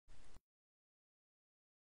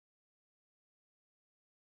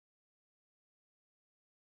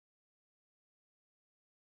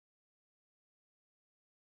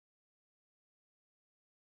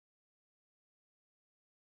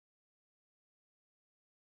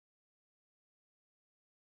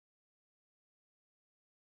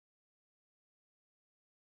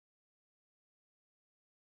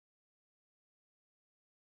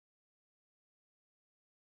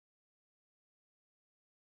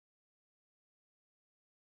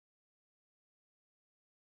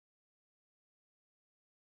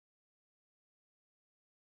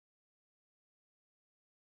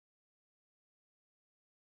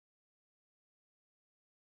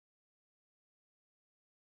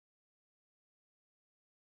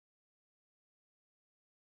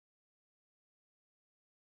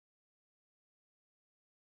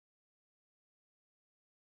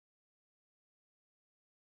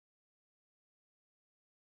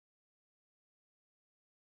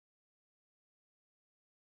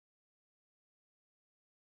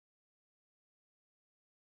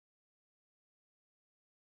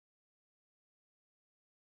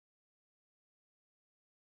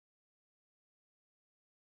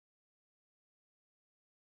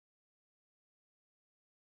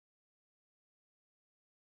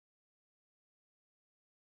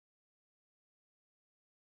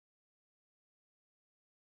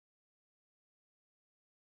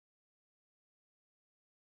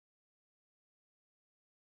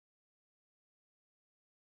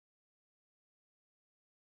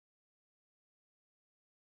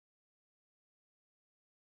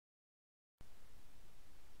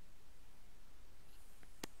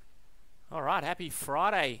Alright, happy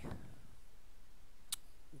Friday.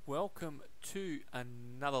 Welcome to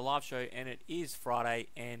another live show, and it is Friday,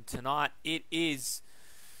 and tonight it is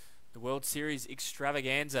the World Series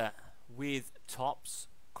extravaganza with Topps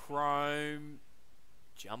Chrome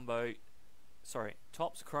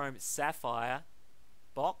Sapphire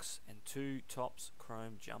box and two Topps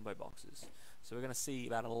Chrome Jumbo boxes. So we're going to see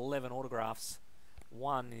about 11 autographs.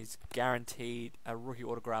 One is guaranteed a rookie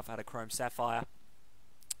autograph out of Chrome Sapphire.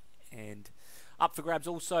 And up for grabs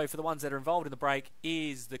also for the ones that are involved in the break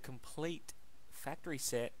is the complete factory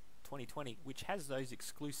set 2020, which has those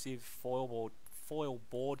exclusive foil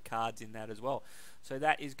board cards in that as well. So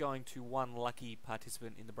that is going to one lucky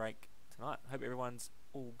participant in the break tonight. Hope everyone's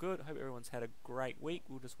all good. Hope everyone's had a great week.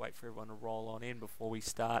 We'll just wait for everyone to roll on in before we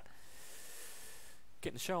start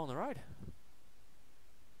getting the show on the road.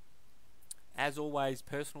 As always,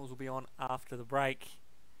 personals will be on after the break.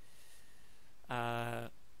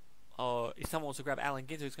 If someone wants to grab Alan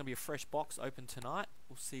Ginter, it's going to be a fresh box open tonight.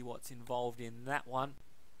 We'll see what's involved in that one.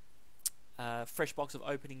 Fresh box of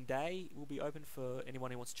opening day will be open for anyone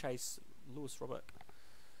who wants to chase Lewis Robert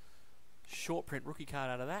short print rookie card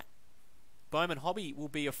out of that. Bowman Hobby will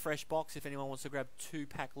be a fresh box if anyone wants to grab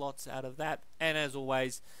 2-pack lots out of that. And as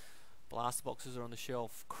always, blaster boxes are on the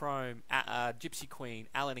shelf. Chrome, Gypsy Queen,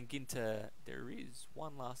 Allen and Ginter. There is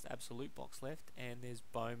one last absolute box left, and there's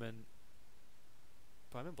Bowman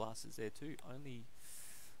blasters there too. Only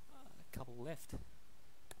a couple left.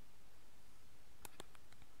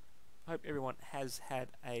 Hope everyone has had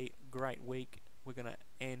a great week. We're going to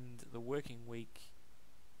end the working week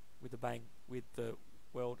with a bang with the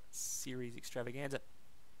World Series extravaganza,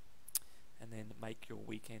 and then make your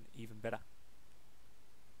weekend even better.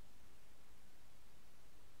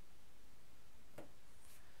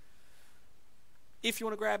 If you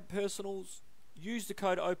want to grab personals, use the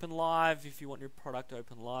code OpenLive if you want your product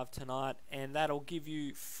open live tonight, and that'll give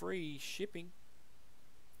you free shipping.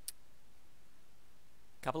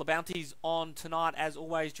 Couple of bounties on tonight, as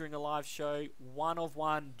always, during a live show. 1 of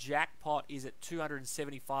 1 jackpot is at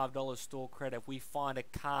 $275 store credit. If we find a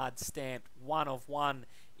card stamped 1 of 1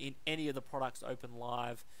 in any of the products open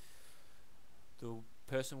live, the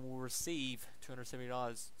person will receive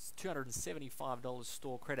 $275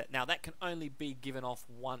 store credit. Now, that can only be given off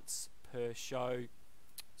once per show,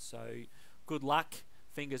 so good luck.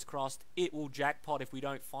 Fingers crossed it will jackpot. If we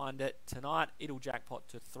don't find it tonight, it'll jackpot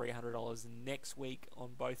to $300 next week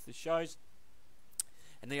on both the shows.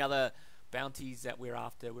 And the other bounties that we're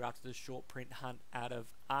after the short print hunt out of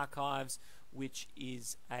Archives, which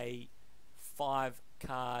is a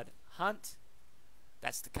 5-card hunt.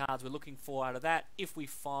 That's the cards we're looking for out of that. If we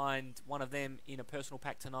find one of them in a personal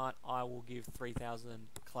pack tonight, I will give 3,000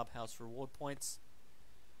 Clubhouse reward points.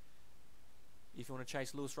 If you want to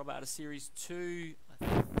chase Lewis Robert out of Series 2,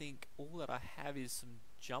 I think all that I have is some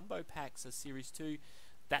jumbo packs of Series 2.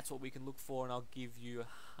 That's what we can look for, and I'll give you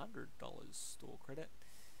 $100 store credit.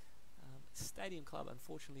 Stadium Club,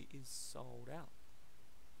 unfortunately, is sold out.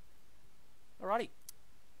 Alrighty,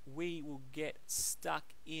 we will get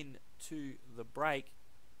stuck into the break.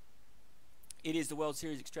 It is the World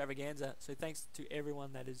Series extravaganza, so thanks to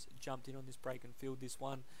everyone that has jumped in on this break and filled this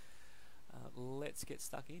one. Let's get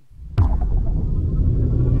stuck in.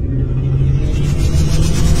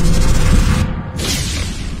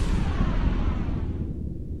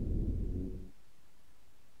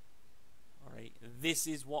 This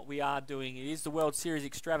is what we are doing. It is the World Series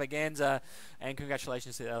extravaganza, and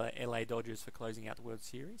congratulations to the LA Dodgers for closing out the World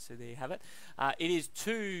Series. So there you have it. It is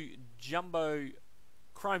 2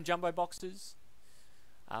 Chrome Jumbo boxes,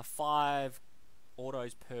 5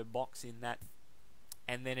 autos per box in that,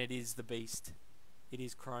 and then it is the beast. It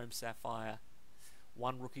is Chrome Sapphire,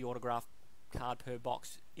 1 rookie autograph card per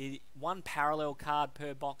box, 1 parallel card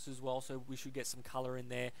per box as well, so we should get some color in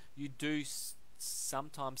there. You do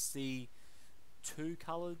sometimes see 2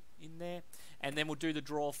 colored in there, and then we'll do the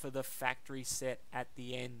draw for the factory set at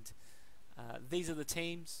the end. These are the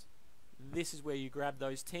teams. This is where you grab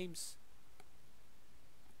those teams.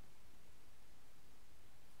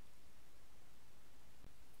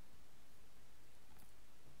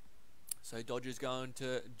 So Dodgers going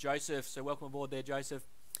to Joseph, so welcome aboard there, Joseph.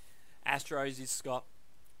 Astros is Scott.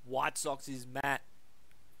 White Sox is Matt.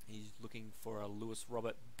 He's looking for a Lewis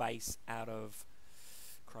Robert base out of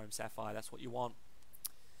Chrome Sapphire. That's what you want.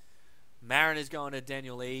 Mariners going to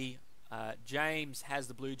Daniel E. James has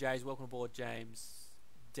the Blue Jays. Welcome aboard, James.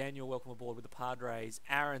 Daniel, welcome aboard with the Padres.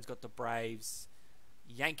 Aaron's got the Braves.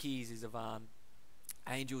 Yankees is Ivan.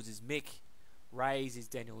 Angels is Mick. Rays is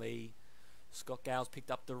Daniel E. Scott Gales picked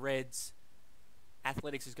up the Reds.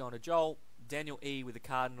 Athletics is going to Joel. Daniel E with the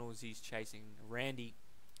Cardinals. He's chasing Randy.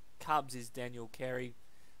 Cubs is Daniel Carey.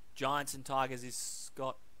 Giants and Tigers is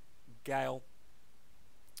Scott Gale.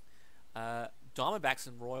 Diamondbacks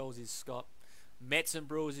and Royals is Scott. Mets and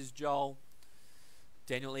Brewers is Joel.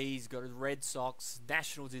 Daniel E's got his Red Sox.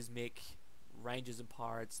 Nationals is Mick. Rangers and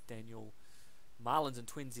Pirates, Daniel. Marlins and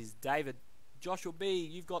Twins is David. Joshua B,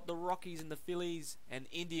 you've got the Rockies and the Phillies, and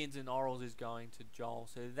Indians and Orioles is going to Joel.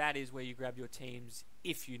 So that is where you grab your teams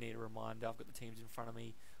if you need a reminder. I've got the teams in front of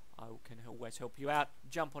me. I can always help you out.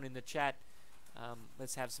 Jump on in the chat.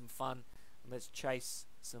 Let's have some fun. Let's chase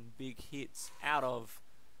some big hits out of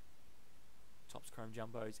Topps Chrome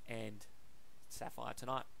Jumbos and Sapphire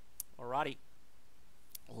tonight. Alrighty.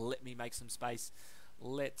 Let me make some space.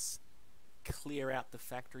 Let's clear out the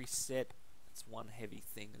factory set. It's one heavy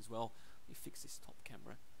thing as well. Let me fix this top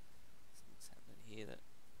camera. Something's happening here.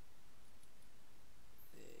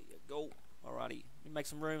 There you go. Alrighty. Let me make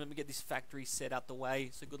some room. Let me get this factory set out the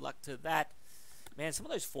way. So good luck to that. Man, some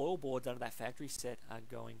of those foil boards under that factory set are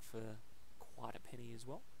going for quite a penny as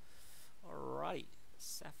well. Alrighty.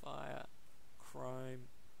 Sapphire, Chrome.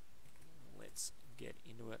 Let's get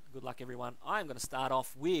into it. Good luck, everyone. I'm going to start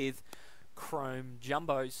off with Chrome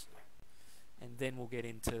Jumbos, and then we'll get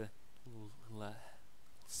into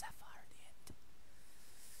Sapphire at the end.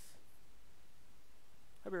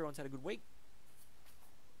 Hope everyone's had a good week.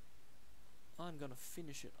 I'm going to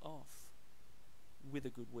finish it off with a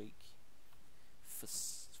good week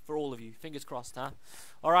for all of you. Fingers crossed, huh?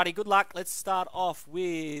 Alrighty, good luck. Let's start off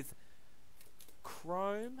with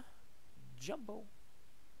Chrome Jumbo.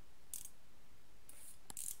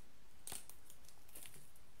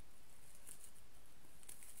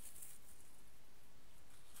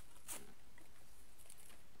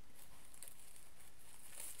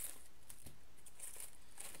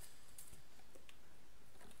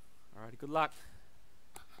 Alrighty, good luck.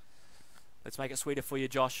 Let's make it sweeter for you,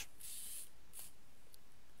 Josh.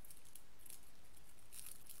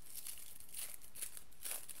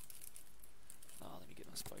 Oh, let me get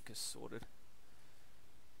my focus sorted.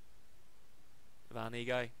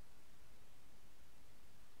 Varnigo.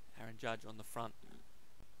 Aaron Judge on the front.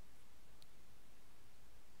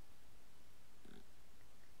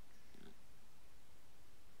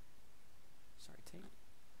 Sorry, team.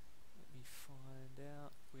 Let me find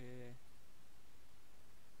out where that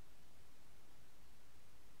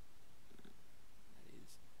is.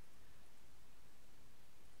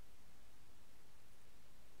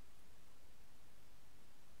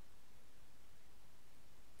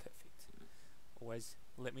 Perfect. Always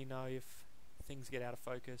let me know if things get out of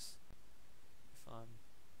focus. If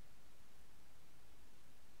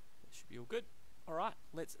it should be all good. All right,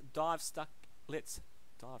 let's dive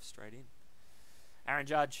straight in. Aaron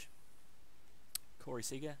Judge. Corey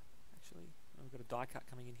Seager, actually. We've got a die cut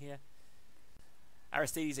coming in here.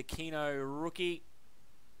 Aristides Aquino, rookie.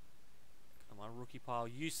 On my rookie pile.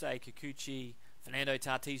 Yusei Kikuchi, Fernando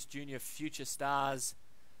Tatis Jr., future stars.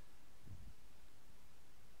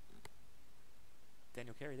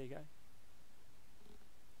 Daniel Carey, there you go.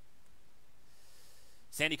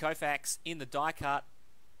 Sandy Koufax in the die cut,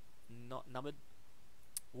 not numbered.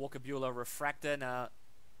 Walker Buehler refractor. Now,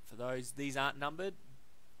 for those, these aren't numbered.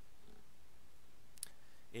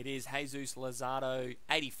 It is Jesus Luzardo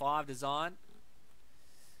 85 design.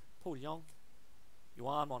 Paul DeJong,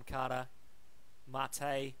 Yoan Moncada,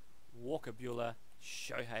 Marte, Walker Buehler,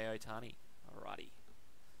 Shohei Ohtani. Alrighty.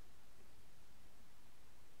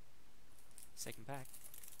 Second pack.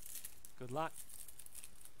 Good luck.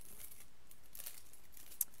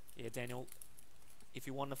 Yeah, Daniel, if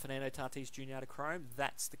you want a Fernando Tatis Jr. out of Chrome,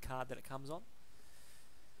 that's the card that it comes on.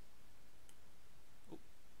 Oh,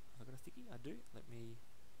 have I got a thickie? I do. Let me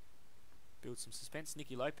build some suspense.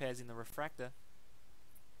 Nicky Lopez in the refractor.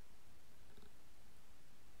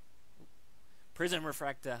 Oh. Prism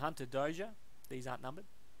refractor, Hunter Dozier. These aren't numbered.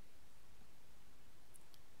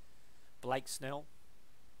 Blake Snell.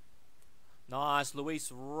 Nice.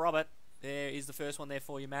 Luis Robert. There is the first one there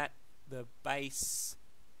for you, Matt. The base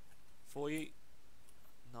for you.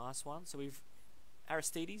 Nice one. So we've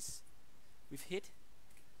Aristides. We've hit.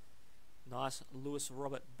 Nice Luis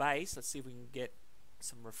Robert base. Let's see if we can get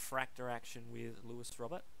some refractor action with Luis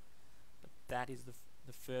Robert. But that is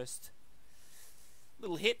the first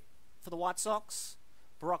little hit for the White Sox.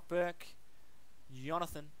 Brock Burke,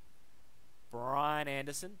 Jonathan, Brian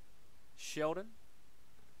Anderson, Sheldon,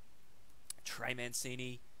 Trey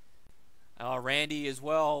Mancini, Randy as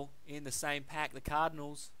well in the same pack, the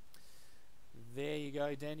Cardinals. There you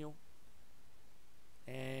go, Daniel.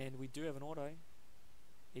 And we do have an auto.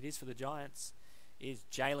 It is for the Giants. It is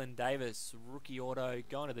Jalen Davis, rookie auto,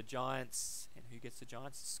 going to the Giants. And who gets the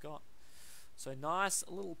Giants? Scott. So nice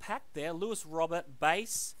little pack there. Luis Robert,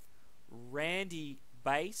 base. Randy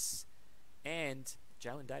base, and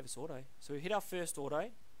Jalen Davis auto. So we hit our first auto.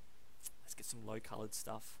 Let's get some low coloured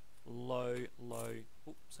stuff. Low numbered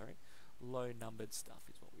stuff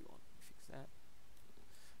is what we want. Fix that.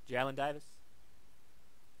 Jalen Davis.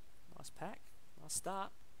 Nice pack. Nice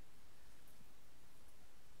start.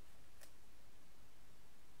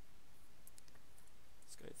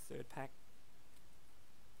 Let's go third pack.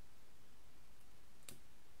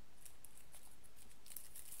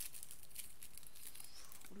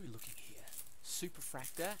 What are we looking here?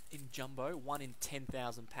 Superfractor in jumbo, 1 in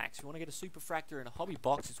 10,000 packs. If you want to get a superfractor in a hobby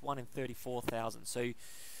box, it's 1 in 34,000. So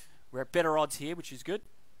we're at better odds here, which is good.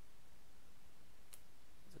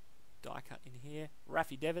 There's a die cut in here.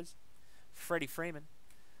 Raffy Devers, Freddie Freeman,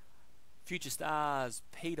 Future Stars,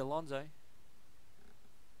 Pete Alonso.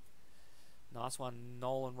 Nice one,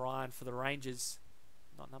 Nolan Ryan for the Rangers.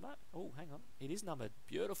 Not numbered? Oh, hang on. It is numbered.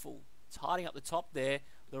 Beautiful. It's hiding up the top there.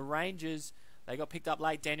 The Rangers, they got picked up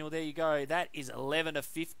late, Daniel. There you go. That is 11 of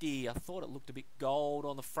 50. I thought it looked a bit gold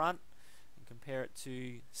on the front. And compare it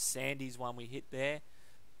to Sandy's one we hit there.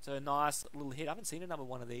 So nice little hit. I haven't seen a number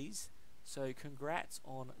one of these. So congrats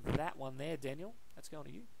on that one there, Daniel. That's going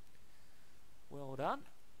to you. Well done.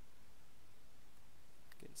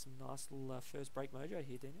 Getting some nice little first break mojo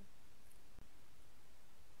here, Daniel.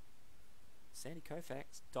 Sandy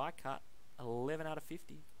Koufax, die cut, 11 out of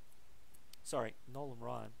 50. Sorry, Nolan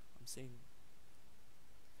Ryan. I'm seeing.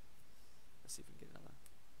 Let's see if we can get another.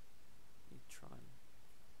 Let me try and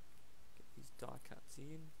get these die cuts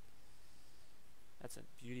in. That's a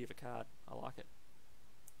beauty of a card. I like it.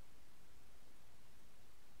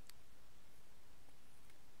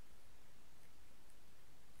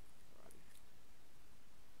 Alrighty.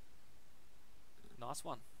 Nice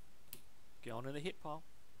one. Going in the hit pile.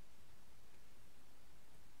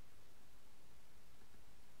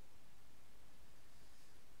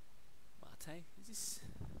 Is this?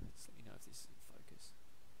 Just let me know if this is in focus,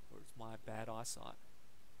 or it's my bad eyesight.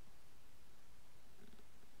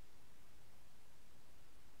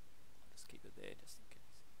 I'll just keep it there just in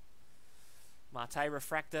case. Marte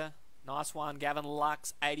Refractor, nice one. Gavin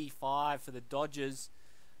Lux, 85 for the Dodgers.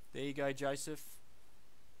 There you go, Joseph.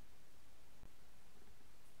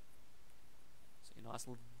 So a nice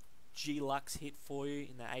little G Lux hit for you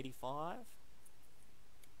in the 85.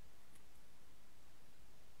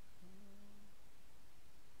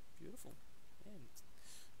 Beautiful. And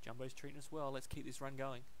Jumbo's treating us well. Let's keep this run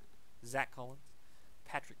going. Zach Collins,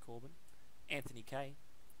 Patrick Corbin, Anthony Kay,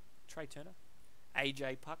 Trey Turner,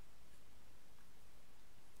 AJ Puck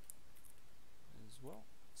as well.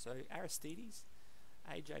 So Aristides,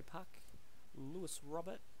 AJ Puck, Lewis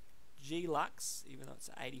Robert, G Lux, even though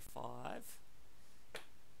it's 85.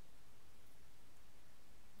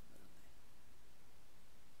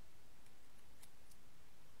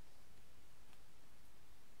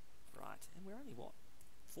 And we're only, what,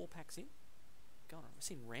 4 packs in? God, I've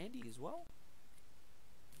seen Randy as well.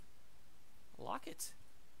 I like it.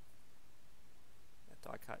 That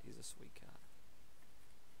die cut is a sweet card.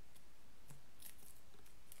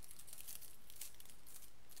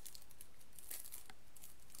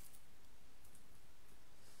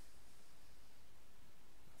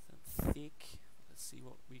 Nothing thick. Let's see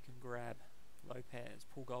what we can grab. Lopez,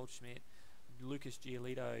 Paul Goldschmidt, Lucas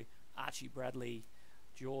Giolito, Archie Bradley,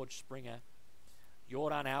 George Springer,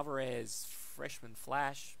 Yordan Alvarez, Freshman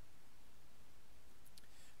Flash,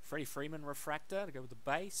 Freddie Freeman Refractor to go with the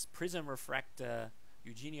base, Prism Refractor,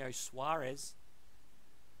 Eugenio Suarez,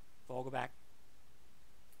 Vogelback,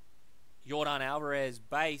 Yordan Alvarez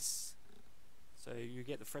base. So you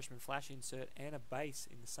get the Freshman Flash insert and a base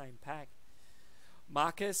in the same pack.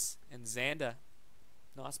 Marcus and Xander.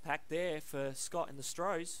 Nice pack there for Scott and the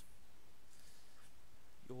Stros.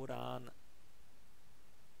 Yordan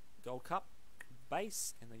Gold Cup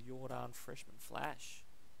base and the Yordan Freshman Flash.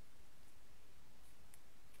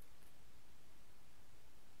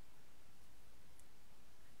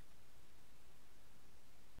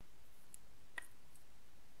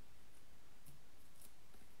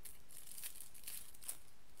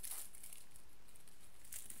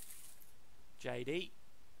 JD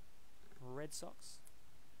Red Sox.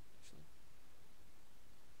 Actually,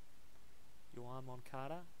 Yohan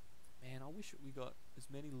Moncada. Man, I wish we got as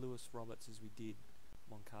many Lewis Roberts as we did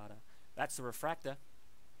Moncada. That's the refractor.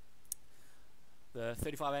 The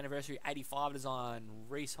 35th anniversary 85 design,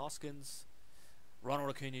 Reese Hoskins, Ronald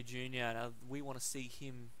Acuna Jr. Now, we want to see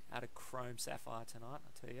him out of Chrome Sapphire tonight. I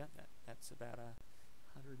tell you, that's about a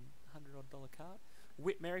 $100 odd card.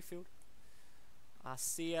 Whit Merrifield,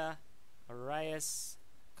 Arcia, Arias,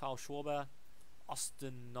 Kyle Schwarber,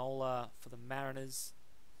 Austin Nola for the Mariners,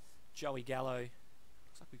 Joey Gallo.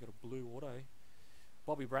 Looks like we got a blue auto.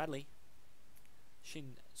 Bobby Bradley.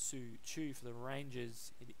 Shin Soo Choo for the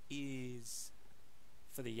Rangers. It is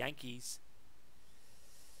for the Yankees.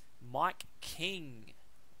 Mike King,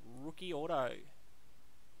 rookie auto.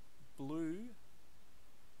 Blue.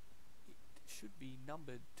 It should be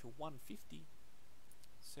numbered to 150.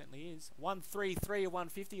 Certainly is. 133 of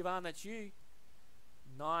 150, Ivan, that's you.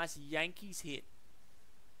 Nice Yankees hit.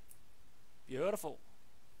 Beautiful.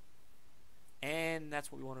 And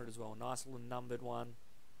that's what we wanted as well. Nice little numbered one.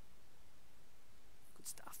 Good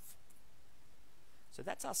stuff. So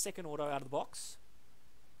that's our second auto out of the box.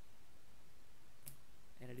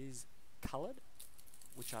 And it is coloured,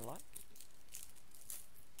 which I like.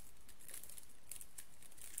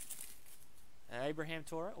 Abraham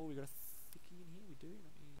Toro. Oh, we got a thickie in here. We do.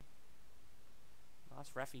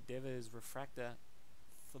 Nice Rafi Devers refractor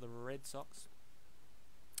for the Red Sox.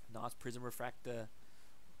 Nice Prism refractor.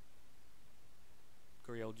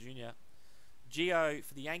 Gurriel Jr. Gio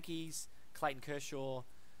for the Yankees. Clayton Kershaw.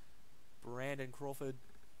 Brandon Crawford.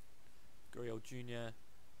 Gurriel Jr.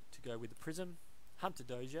 to go with the Prism. Hunter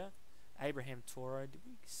Dozier. Abraham Toro. Did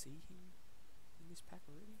we see him in this pack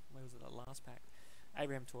already? Where was it, the last pack?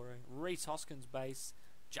 Abraham Toro. Reese Hoskins base.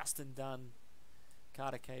 Justin Dunn.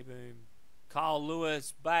 Carter K-Boom. Kyle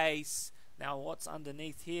Lewis base. Now what's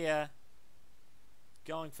underneath here?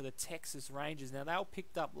 Going for the Texas Rangers. Now they were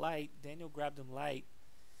picked up late. Daniel grabbed them late.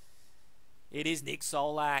 It is Nick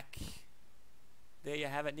Solak. There you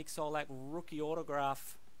have it. Nick Solak rookie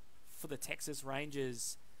autograph for the Texas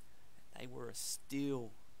Rangers. They were a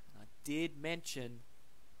steal. And I did mention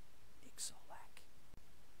Nick Solak.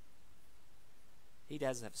 He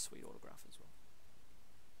does have a sweet autograph as well.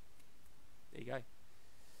 There you go.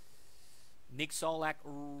 Nick Solak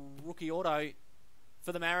rookie auto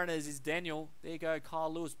for the Mariners is Daniel. There you go.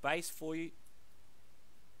 Kyle Lewis base for you.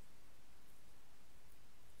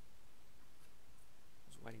 I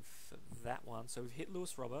was waiting for that one. So we've hit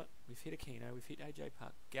Lewis Robert. We've hit Aquino. We've hit AJ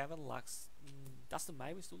Park. Gavin Lux. Dustin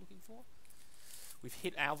May we're still looking for. We've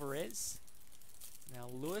hit Alvarez. Now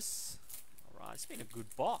Lewis. Alright, it's been a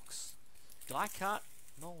good box. Die cut.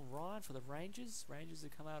 Nolan Ryan for the Rangers. Rangers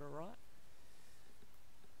have come out alright.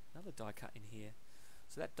 Another die cut in here.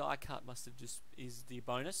 So that die cut must have just is the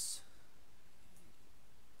bonus.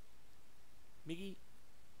 Miggy,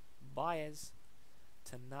 Baez,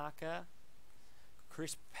 Tanaka,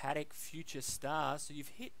 Chris Paddock, Future Stars. So you've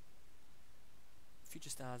hit Future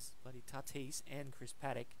Stars, bloody Tatis and Chris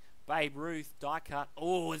Paddock. Babe Ruth, die cut.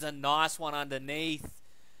 Oh, there's a nice one underneath.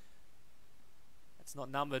 That's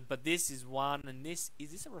not numbered, but this is one. And this,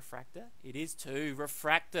 is this a refractor? It is too.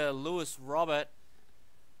 Refractor, Lewis Robert.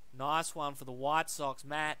 Nice one for the White Sox,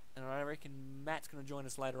 Matt. And I reckon Matt's going to join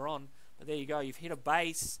us later on. But there you go. You've hit a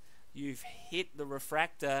base. You've hit the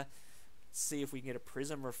refractor. Let's see if we can get a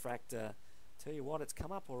Prism refractor. Tell you what, it's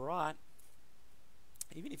come up alright.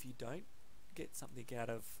 Even if you don't get something out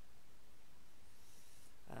of...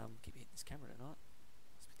 keep hitting this camera tonight.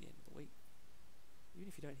 Must be the end of the week. Even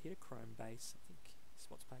if you don't hit a chrome base, I think this is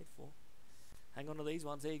what's paid for. Hang on to these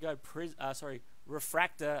ones. There you go.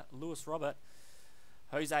 Refractor, Lewis Robert.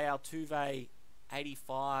 Jose Altuve,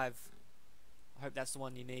 85. I hope that's the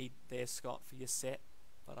one you need there, Scott, for your set.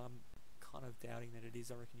 But I'm kind of doubting that it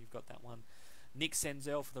is. I reckon you've got that one. Nick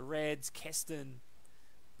Senzel for the Reds. Keston,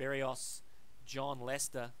 Berrios, John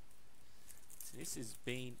Lester. So this has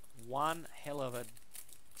been one hell of a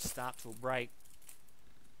start to a break.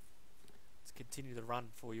 Let's continue the run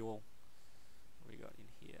for you all. What do we got in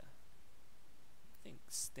here? I think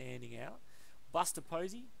standing out. Buster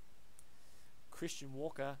Posey. Christian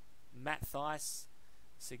Walker, Matt Theis,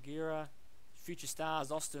 Segura, Future Stars,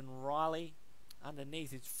 Austin Riley.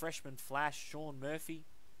 Underneath is freshman flash, Sean Murphy.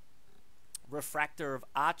 Refractor of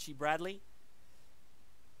Archie Bradley.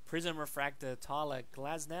 Prism refractor, Tyler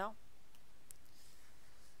Glasnow.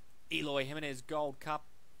 Eloy Jimenez Gold Cup.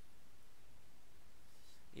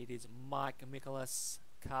 It is Mike Mikolas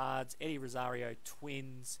cards, Eddie Rosario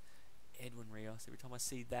Twins, Edwin Rios. Every time I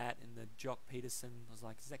see that in the Jock Peterson, I was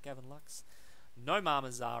like, is that Gavin Lux? No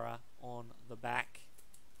Mazzara on the back.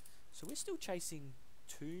 So we're still chasing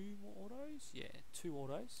two more autos? Yeah, two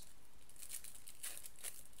autos.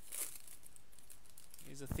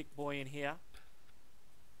 Here's a thick boy in here.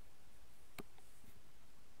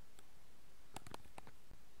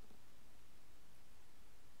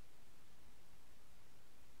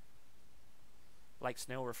 Blake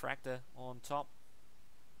Snell refractor on top.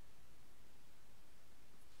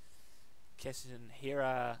 Keston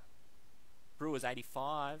Hira Brewers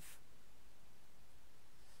 85.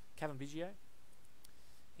 Kevin Biggio.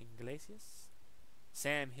 Iglesias.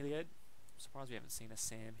 Sam Hilliard. Surprised we haven't seen a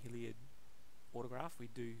Sam Hilliard autograph. We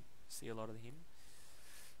do see a lot of him.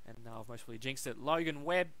 And I've most probably jinxed it. Logan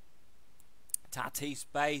Webb, Tatis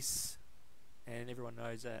base, and everyone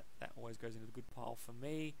knows that always goes into the good pile for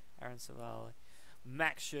me. Aaron Savale,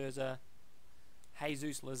 Max Scherzer,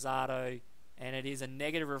 Jesus Luzardo, and it is a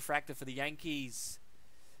negative refractor for the Yankees.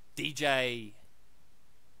 DJ.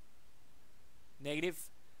 Negative.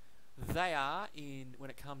 They are in, when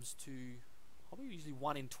it comes to, probably usually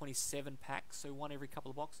 1 in 27 packs, so 1 every couple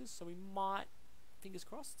of boxes. So we might, fingers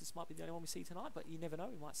crossed, this might be the only one we see tonight, but you never know,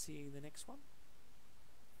 we might see the next one.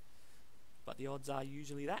 But the odds are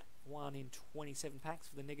usually that, 1 in 27 packs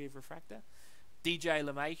for the negative refractor. DJ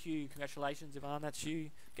LeMahieu, congratulations, Ivan, that's you.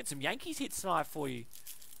 Get some Yankees hits tonight for you,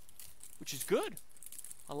 which is good.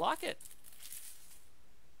 I like it.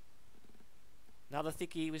 Another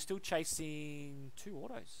thickie. We're still chasing 2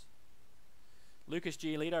 autos. Lucas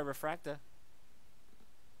Giolito refractor.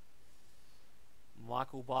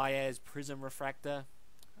 Michael Baez prism refractor.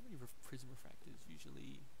 How many prism refractors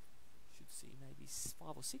usually should see? Maybe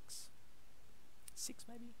 5 or 6. 6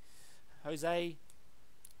 maybe. Jose,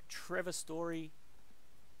 Trevor Story,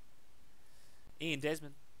 Ian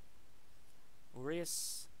Desmond,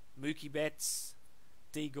 Urias, Mookie Betts,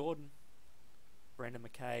 D. Gordon, Brendan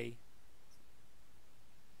McKay,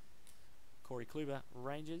 Corey Kluber,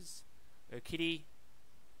 Rangers, Urquidy,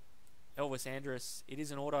 Elvis Andrus. It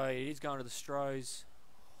is an auto. It is going to the Stros.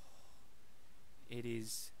 It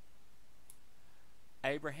is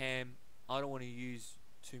Abraham. I don't want to use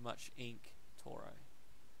too much ink. Toro.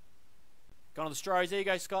 Going to the Stros. There you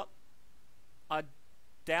go, Scott. I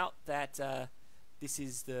doubt that this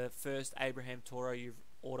is the first Abraham Toro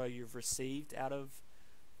auto you've received out of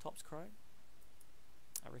Topps Chrome.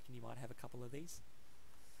 I reckon you might have a couple of these.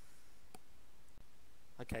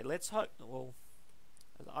 Okay, let's hope. Well,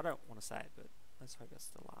 I don't want to say it, but let's hope that's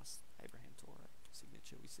the last Abraham Toro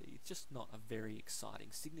signature we see. It's just not a very exciting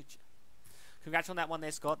signature. Congrats on that one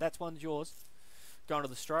there, Scott. That's one's yours. Going to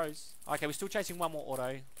the Stros. Okay, we're still chasing 1 more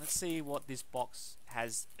auto. Let's see what this box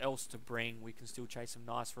has else to bring. We can still chase some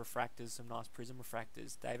nice refractors, some nice prism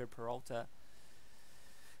refractors. David Peralta,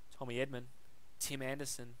 Tommy Edman, Tim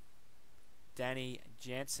Anderson, Danny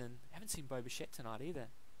Jansen. Haven't seen Bo Bichette tonight either.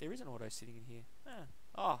 There is an auto sitting in here.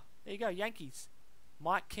 Oh, there you go, Yankees.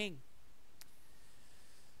 Mike King.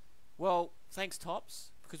 Well, thanks,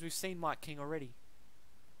 Topps, because we've seen Mike King already.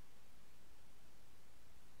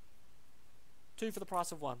 2 for the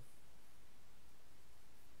price of 1.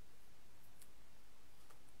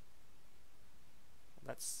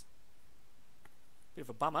 That's a bit of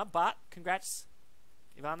a bummer, but congrats,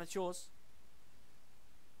 Ivan, that's yours.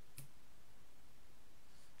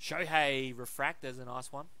 Shohei Refractor's a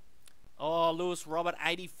nice one. Oh, Lewis Robert,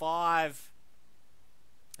 85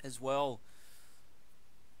 as well.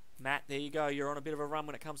 Matt, there you go. You're on a bit of a run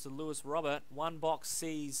when it comes to Lewis Robert. 1 box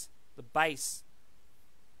sees the base,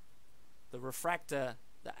 the refractor,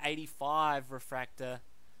 the 85 refractor.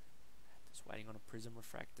 Just waiting on a prism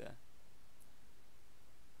refractor.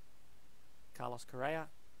 Carlos Correa,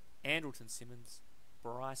 Andrelton Simmons,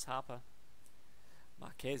 Bryce Harper,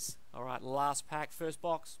 Marquez. Alright, last pack, first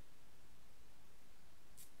box.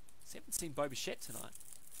 Haven't seen Bo Bichette tonight.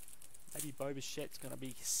 Maybe Bo Bichette's going to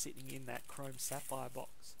be sitting in that chrome sapphire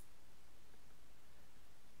box.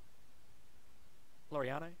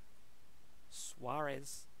 Laureano,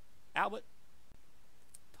 Suarez, Albert,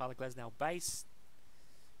 Tyler Glasnow base,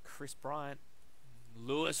 Chris Bryant,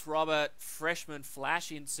 Lewis Robert, freshman flash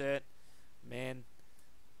insert. Man,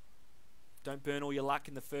 don't burn all your luck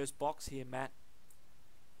in the first box here, Matt.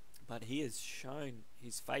 But he has shown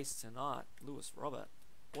his face tonight. Lewis Robert,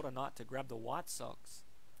 what a night to grab the White Sox.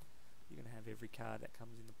 You're going to have every card that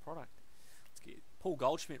comes in the product. Let's get Paul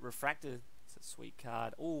Goldschmidt refractor. It's a sweet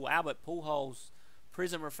card. Oh, Albert Pujols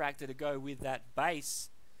prism refractor to go with that base.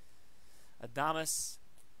 Adames,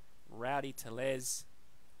 Rowdy Tellez,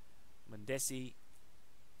 Mondesi,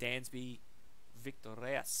 Dansby, Victor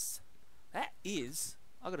Reyes. That is,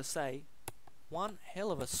 I got to say, one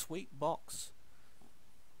hell of a sweet box.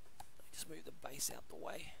 Just move the base out the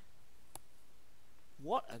way.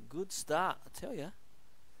 What a good start, I tell you.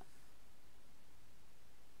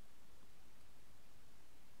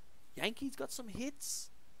 Yankees got some hits.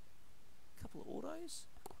 A couple of autos.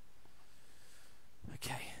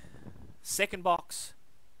 Okay. Second box.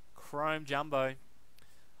 Chrome Jumbo.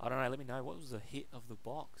 I don't know, let me know. What was the hit of the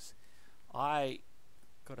box? I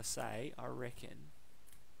gotta say, I reckon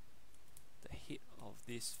the hit of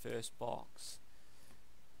this first box.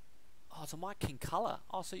 Oh, it's a Mike King colour.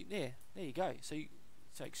 Oh, so there you go. So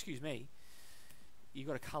excuse me. You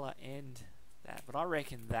got a colour and that, but I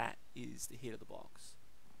reckon that is the hit of the box.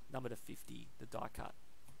 Number to 50, the die cut.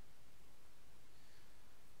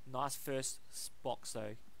 Nice first box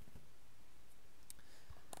though.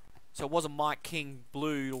 So it was a Mike King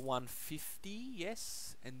blue to 150,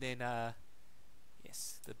 yes, and then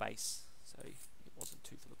yes, the base. So it wasn't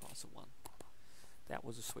 2 for the price of 1. That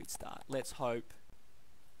was a sweet start. Let's hope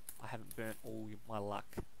I haven't burnt all my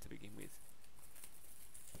luck to begin with.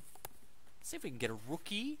 Let's see if we can get a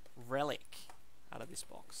rookie relic out of this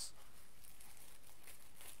box.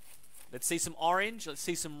 Let's see some orange, let's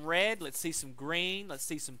see some red, let's see some green, let's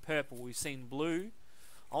see some purple. We've seen blue.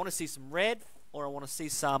 I want to see some red, or I want to see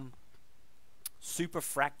some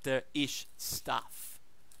superfractor-ish stuff.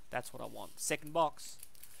 That's what I want. Second box.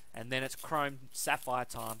 And then it's chrome sapphire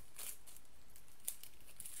time.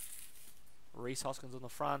 Reese Hoskins on the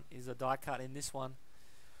front is a die cut in this one.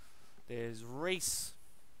 There's Reese,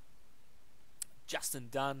 Justin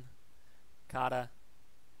Dunn, Carter,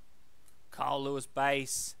 Kyle Lewis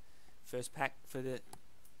base. First pack for the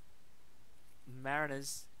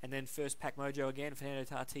Mariners. And then first pack mojo again. Fernando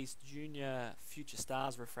Tatis Jr. Future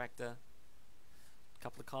Stars refractor. A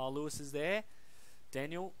couple of Kyle Lewis's there.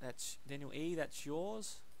 Daniel, that's Daniel E. That's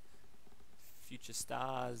yours. Future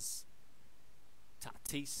Stars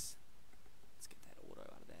Tatis. Let's get that auto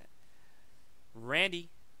out of that. Randy,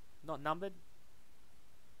 not numbered.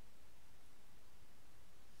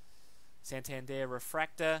 Santander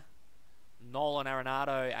refractor. Nolan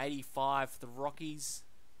Arenado, 85 for the Rockies.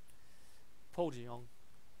 Paul DeJong,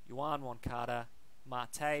 Yuan Moncada,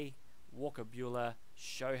 Marte, Walker Buehler,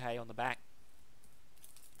 Shohei on the back.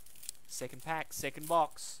 Second pack, second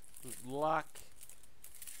box. Good luck.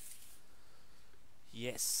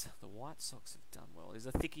 Yes, the White Sox have done well. There's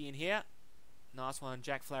a thickie in here. Nice one.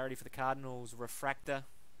 Jack Flaherty for the Cardinals, refractor.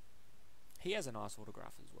 He has a nice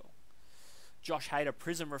autograph as well. Josh Hader,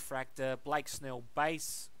 Prism refractor. Blake Snell,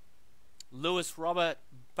 base. Lewis Robert,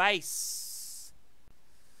 base.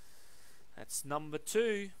 That's number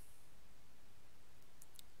 2.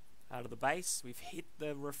 Out of the base, we've hit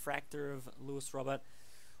the refractor of Lewis Robert.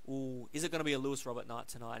 Ooh, is it going to be a Lewis Robert night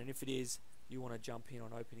tonight? And if it is, you want to jump in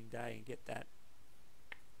on opening day and get that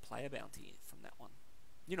player bounty from that one.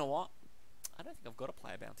 You know what? I don't think I've got a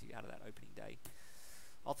player bounty out of that opening day.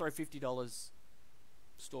 I'll throw $50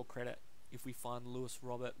 store credit if we find Lewis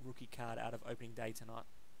Robert rookie card out of opening day tonight.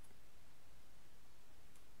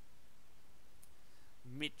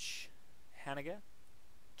 Mitch Haniger,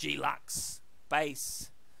 G-Lux,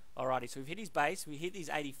 base. Alrighty, so we've hit his base. We hit his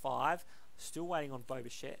 85. Still waiting on Bo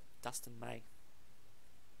Bichette, Dustin May.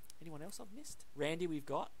 Anyone else I've missed? Randy we've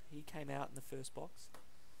got. He came out in the first box.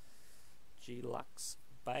 G-Lux,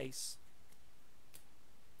 base.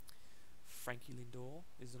 Frankie Lindor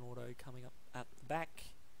is an auto coming up at the back.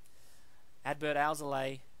 Adbert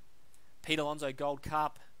Alzolay, Pete Alonso Gold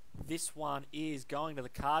Cup. This one is going to the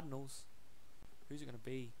Cardinals. Who's it going to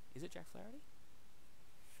be? Is it Jack Flaherty?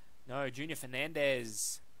 No, Junior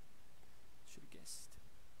Fernandez. Should have guessed.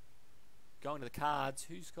 Going to the Cards.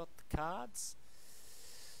 Who's got the Cards?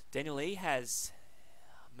 Daniel E has.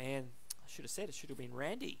 Oh, man, I should have said it. Should have been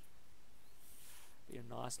Randy. Be a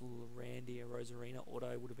nice little Randy, a Rosarina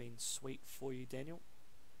auto would have been sweet for you, Daniel.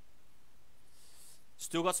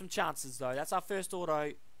 Still got some chances though. That's our first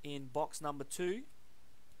auto in box number 2.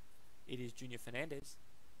 It is Junior Fernandez.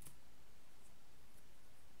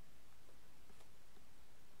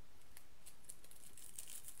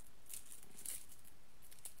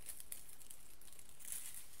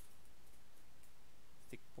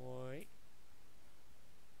 Thick boy.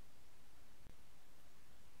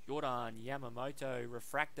 Jordan Yamamoto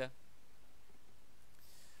refractor.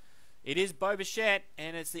 It is Bo Bichette,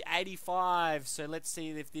 and it's the 85. So let's see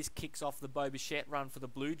if this kicks off the Bo Bichette run for the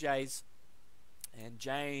Blue Jays. And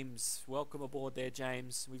James, welcome aboard there,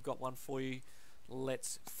 James. We've got one for you.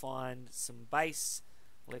 Let's find some base.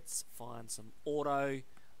 Let's find some auto.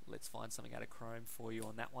 Let's find something out of Chrome for you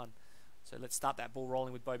on that one. So let's start that ball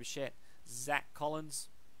rolling with Bo Bichette. Zach Collins.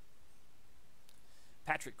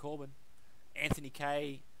 Patrick Corbin. Anthony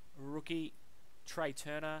Kay, rookie. Trey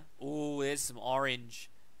Turner. Oh, there's some orange.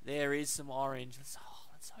 There is some orange. Let's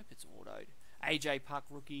hope it's autoed. AJ Puck,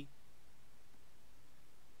 rookie.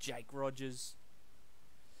 Jake Rogers.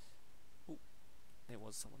 Ooh, there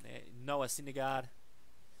was someone there. Noah Syndergaard.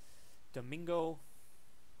 Domingo.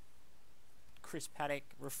 Chris Paddock.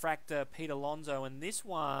 Refractor, Pete Alonso. And this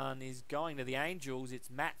one is going to the Angels. It's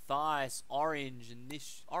Matt Thaiss, orange. And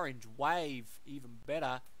this orange wave, even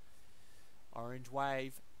better. Orange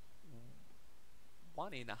wave.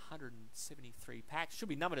 1 in 173 packs. Should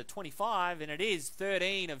be numbered at 25, and it is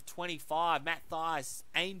 13 of 25. Matt Thaiss,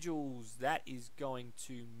 Angels. That is going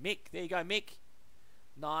to Mick. There you go, Mick.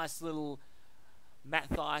 Nice little Matt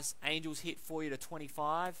Thaiss Angels hit for you to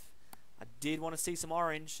 25. I did want to see some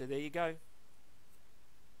orange, so there you go.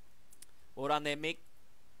 Well done there, Mick.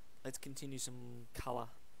 Let's continue some colour.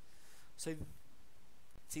 So,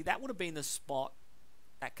 see, that would have been the spot.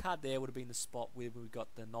 That card there would have been the spot where we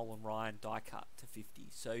got the Nolan Ryan die cut to 50.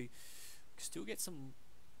 So, still get some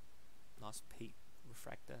nice Pete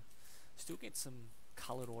refractor. Still get some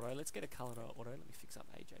coloured auto. Let's get a coloured auto. Let me fix up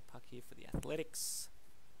AJ Puck here for the Athletics.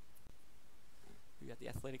 We got the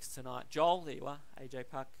Athletics tonight. Joel, there you are. AJ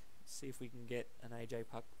Puck. Let's see if we can get an AJ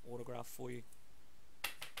Puck autograph for you.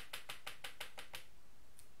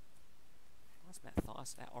 Nice Matt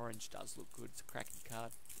Theis. That orange does look good. It's a cracking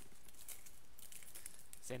card.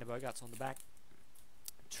 Xander Bogaerts on the back.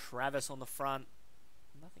 Travis on the front.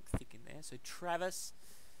 Nothing thick in there. So Travis,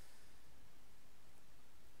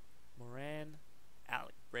 Moran,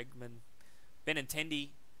 Alec Bregman,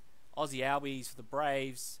 Benintendi, Aussie Albies for the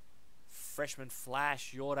Braves, Freshman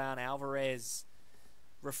Flash, Jordan Alvarez,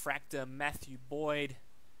 Refractor, Matthew Boyd,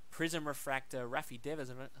 Prism Refractor, Rafi Devers,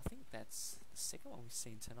 and I think that's the second one we've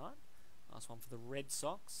seen tonight. Nice one for the Red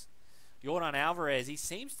Sox. Jordan Alvarez, he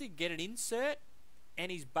seems to get an insert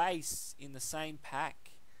and his base in the same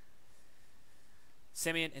pack.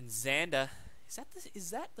 Semyon and Xander, is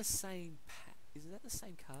that the same pack? Is that the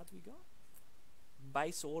same card we got?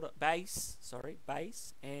 Base,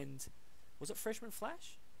 and was it Freshman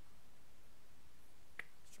Flash?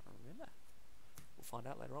 Just trying to remember. We'll find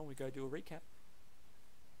out later on. We go do a recap.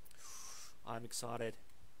 I'm excited.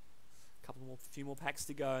 Few more packs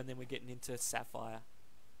to go, and then we're getting into Sapphire.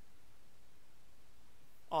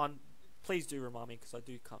 Please do remind me, because I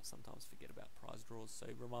do sometimes forget about prize draws. So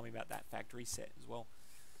remind me about that factory set as well.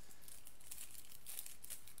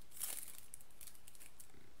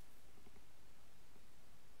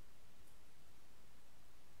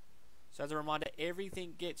 So as a reminder,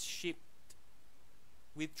 everything gets shipped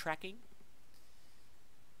with tracking.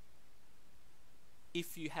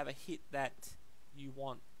 If you have a hit that you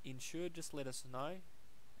want insured, just let us know.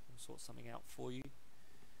 We'll sort something out for you.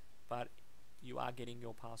 But you are getting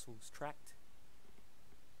your parcels tracked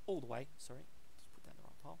all the way. Sorry, just put that in the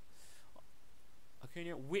right pile.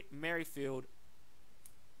 Acuna, Whit Merrifield,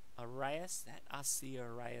 Arias, that Arcia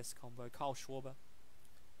Arias combo. Kyle Schwarber,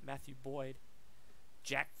 Matthew Boyd,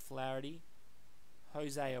 Jack Flaherty,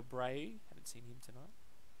 Jose Abreu, haven't seen him tonight.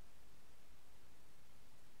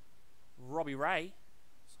 Robbie Ray,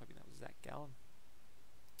 I was hoping that was Zach Gallen.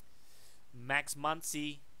 Max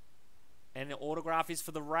Muncy, and the autograph is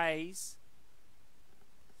for the Rays.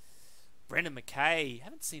 Brendan McKay,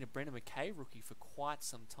 haven't seen a Brendan McKay rookie for quite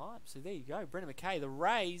some time. So there you go, Brendan McKay. The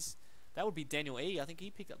Rays, that would be Daniel E. I think he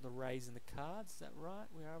picked up the Rays in the cards. Is that right?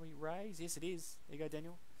 Where are we? Rays? Yes, it is. There you go,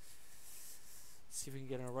 Daniel. See if we can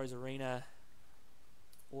get a Rosarina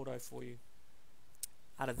auto for you.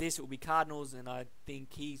 Out of this, it will be Cardinals, and I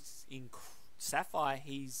think he's in Sapphire.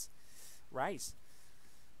 He's Rays.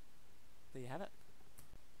 There you have it.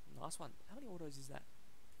 Nice one. How many autos is that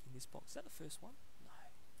in this box? Is that the first one?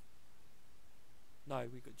 No,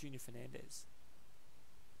 we've got Junior Fernandez.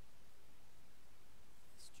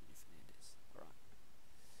 It's Junior Fernandez. Alright.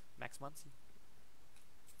 Max Muncy.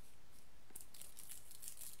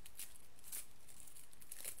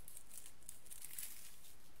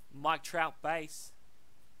 Mike Trout base.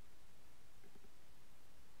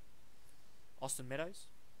 Austin Meadows.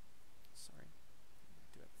 Sorry.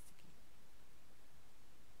 Do have a thickie.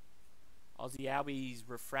 Aussie Albies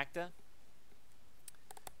refractor.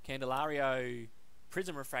 Candelario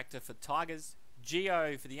Prism refractor for Tigers.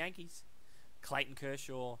 Gio for the Yankees. Clayton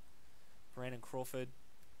Kershaw. Brandon Crawford.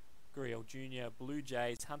 Gurriel Jr. Blue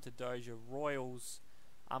Jays. Hunter Dozier. Royals.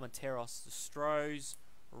 Armenteros. The Stros.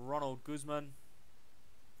 Ronald Guzman.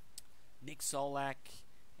 Nick Solak.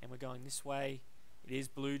 And we're going this way. It is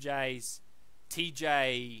Blue Jays.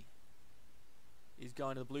 TJ is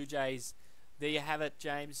going to the Blue Jays. There you have it,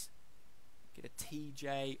 James. Get a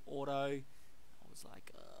TJ auto. I was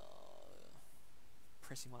like,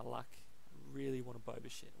 pressing my luck. I really want a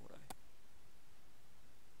Boba Shet auto.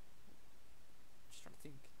 Just trying to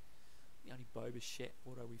think. The only Boba Shet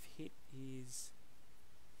auto we've hit is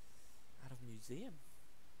out of Museum.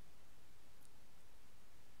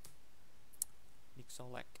 Nick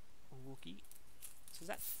Solak rookie. So is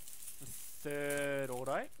that the third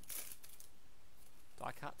auto?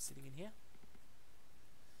 Die cut sitting in here.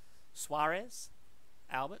 Suarez,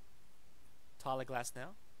 Albert, Tyler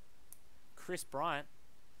Glasnow, Chris Bryant,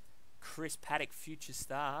 Chris Paddock Future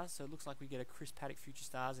Stars. So it looks like we get a Chris Paddock Future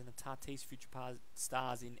Stars and a Tatis Future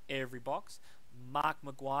Stars in every box. Mark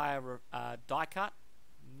McGuire die cut,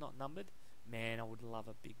 not numbered. Man, I would love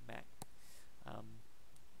a Big Mac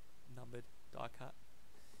numbered die cut.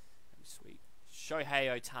 That'd be sweet. Shohei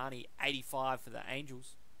Ohtani, 85 for the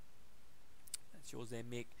Angels. That's yours there,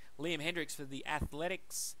 Mick. Liam Hendricks for the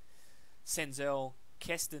Athletics. Senzel,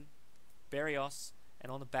 Keston, Berrios,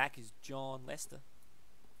 and on the back is John Lester.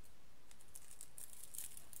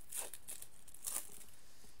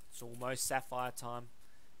 It's almost Sapphire time.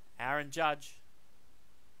 Aaron Judge.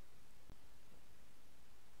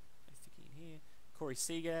 Sticky in here. Corey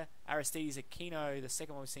Seager, Aristides Aquino, the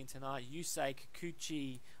second one we've seen tonight. Yusei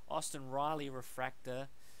Kikuchi, Austin Riley refractor.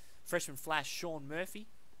 Freshman Flash Sean Murphy.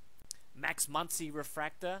 Max Muncy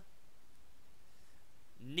refractor.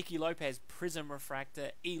 Nicky Lopez Prism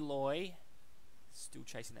refractor. Eloy, still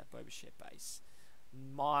chasing that Boba Bichette base.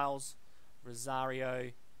 Miles,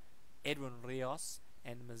 Rosario, Edwin Rios,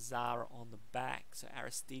 and Mazzara on the back. So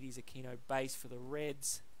Aristides Aquino base for the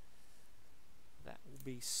Reds. That will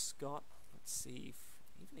be Scott. Let's see if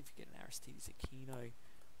even if you get an Aristides Aquino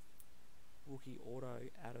rookie auto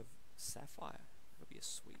out of Sapphire, it'll be a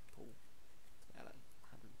sweet pull. It's about a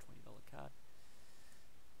 $120 card.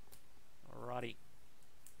 Alrighty.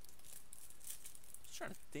 Just trying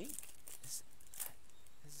to think.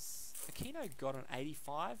 Has Aquino got an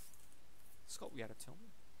 85? Scott, we able to tell me?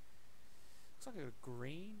 Looks like I got a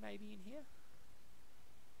green maybe in here.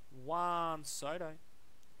 Juan Soto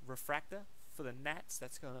refractor for the Nats.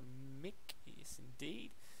 That's going to Mick. Yes,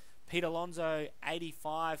 indeed. Pete Alonso,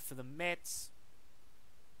 85 for the Mets.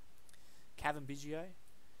 Kevin Biggio,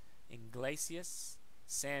 Iglesias,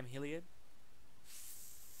 Sam Hilliard,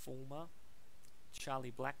 Fulmer,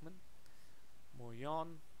 Charlie Blackmon,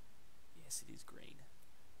 Morion. Yes, it is green.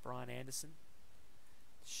 Brian Anderson,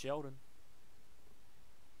 Sheldon,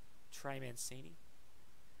 Trey Mancini,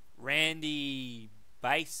 Randy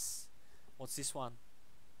Base. What's this one?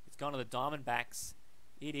 It's gone to the Diamondbacks.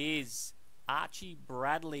 It is Archie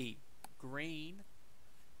Bradley green,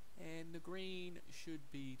 and the green should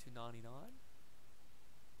be to 99.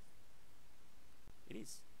 It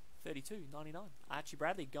is 32.99. Archie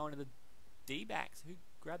Bradley going to the D-backs. Who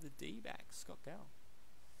grabbed the D-backs? Scott Gale.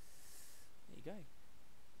 There you go.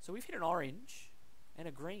 So we've hit an orange and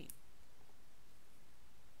a green.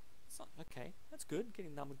 It's not, okay, that's good,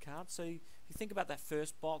 getting numbered cards. So if you think about that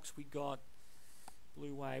first box, we got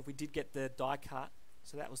Blue Wave. We did get the die cut,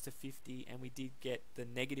 so that was to 50, and we did get the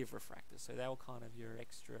negative refractor. So they were kind of your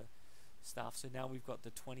extra stuff. So now we've got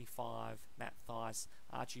the 25, Matt Theis,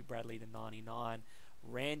 Archie Bradley to 99.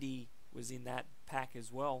 Randy was in that pack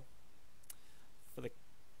as well for the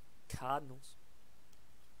Cardinals.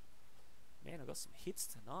 Man, I've got some hits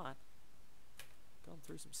tonight. Going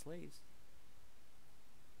through some sleeves.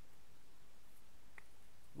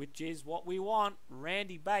 Which is what we want.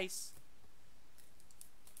 Randy Base.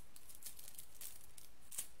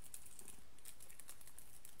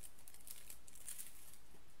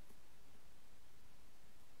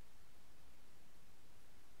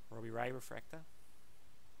 Robbie Ray refractor.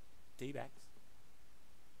 D-backs.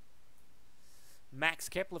 Max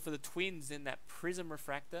Kepler for the Twins in that Prism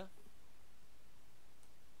refractor.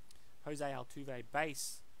 Jose Altuve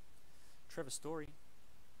base. Trevor Story.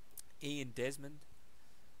 Ian Desmond.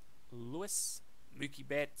 Lewis. Mookie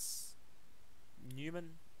Betts.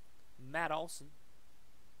 Newman. Matt Olson.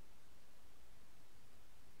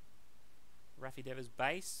 Rafi Devers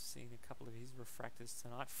base. Seeing a couple of his refractors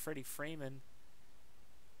tonight. Freddie Freeman.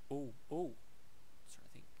 Ooh. Trying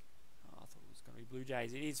to think. Oh, I thought it was going to be Blue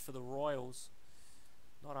Jays. It is for the Royals.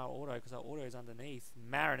 Not our auto, because our auto is underneath.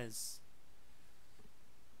 Mariners.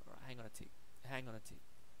 Alright, hang on a tick.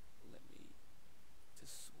 Let me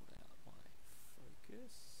just sort out my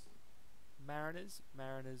focus. Mariners.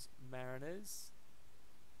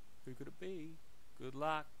 Who could it be? Good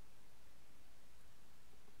luck.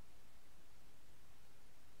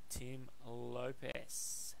 Tim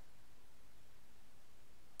Lopez.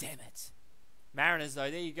 Damn it. Mariners,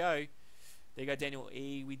 though, there you go. There you go, Daniel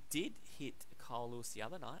E. We did hit Kyle Lewis the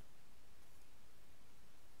other night.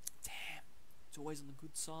 Damn. It's always on the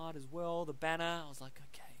good side as well. The banner, I was like,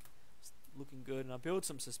 okay, it's looking good. And I build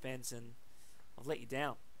some suspense, and I've let you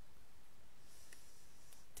down.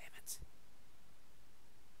 Damn it.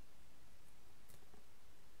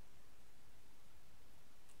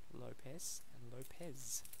 Lopez and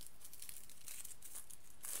Lopez.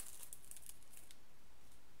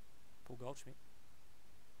 Paul Goldschmidt.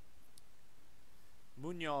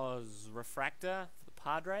 Munoz refractor for the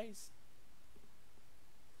Padres.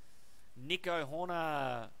 Nico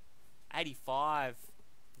Horner 85.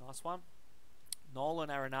 Nice one. Nolan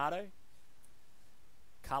Arenado.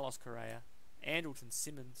 Carlos Correa. Andrelton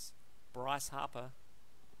Simmons. Bryce Harper.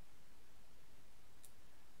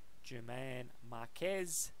 German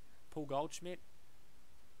Marquez. Paul Goldschmidt.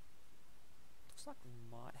 Looks like we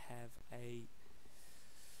might have a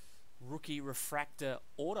rookie refractor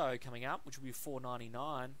auto coming up, which will be $4.99. You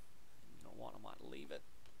know what? I might leave it.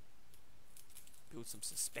 Build some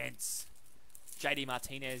suspense. JD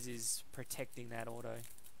Martinez is protecting that auto.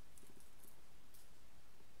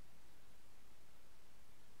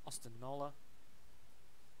 Austin Nola.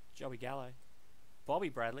 Joey Gallo. Bobby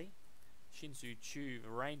Bradley. Shinsu Chu,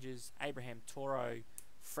 Rangers. Abraham Toro.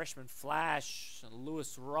 Freshman Flash.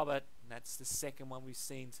 Lewis Robert. And that's the second one we've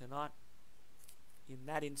seen tonight in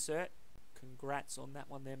that insert. Congrats on that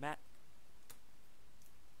one there, Matt.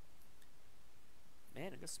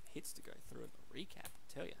 Man, I got some hits to go through in the recap,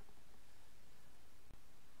 I tell you.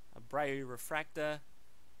 Abreu Refractor.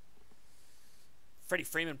 Freddie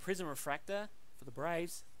Freeman Prism Refractor for the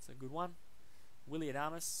Braves. It's a good one. Willie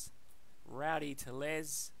Adames. Rowdy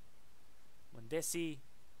Tellez. Mondesi.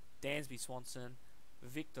 Dansby Swanson.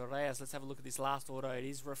 Victor Reyes. Let's have a look at this last auto. It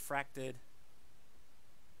is refracted.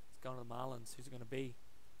 It's going to the Marlins. Who's it going to be?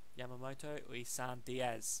 Yamamoto or Isan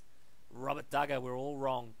Diaz? Robert Duggar. We're all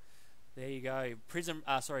wrong. There you go. Prism.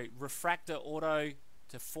 Refractor auto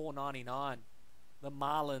to $4.99. The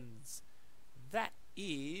Marlins. That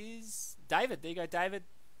is David. There you go, David.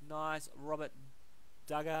 Nice. Robert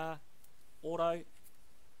Duggar auto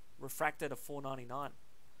refractor to $4.99.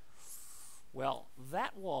 Well,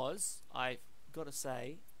 that was, I've got to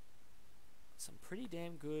say, some pretty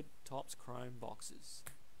damn good Topps Chrome boxes.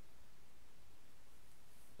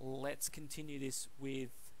 Let's continue this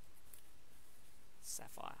with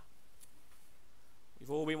Sapphire.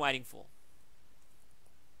 We've all been waiting for.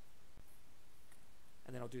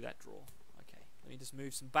 And then I'll do that draw. Okay, let me just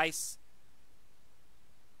move some base.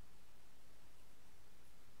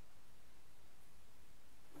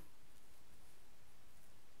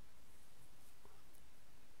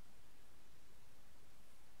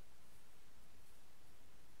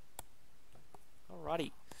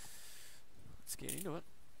 Alrighty, let's get into it.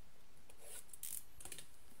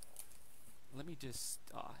 Let me just,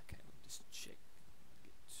 okay, let me just check.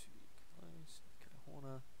 Get too close. Okay,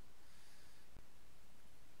 Horner.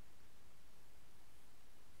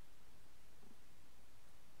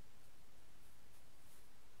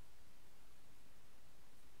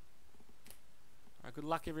 Alright, good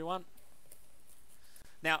luck everyone.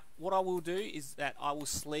 Now, what I will do is that I will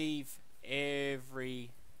sleeve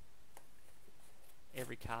every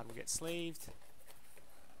card will get sleeved.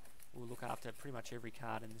 We'll look after pretty much every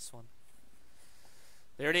card in this one.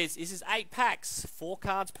 There it is. This is 8 packs. 4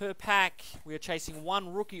 cards per pack. We are chasing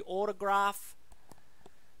 1 rookie autograph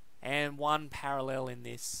and 1 parallel in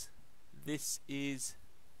this. This is...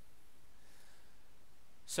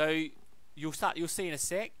 So, you'll see in a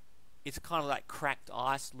sec. It's kind of like cracked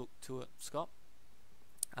ice look to it, Scott.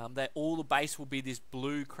 That all the base will be this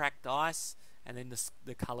blue cracked ice, and then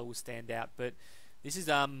the color will stand out. But this is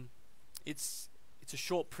it's a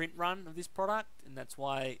short print run of this product, and that's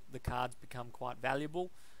why the cards become quite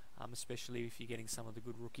valuable, especially if you're getting some of the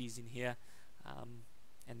good rookies in here,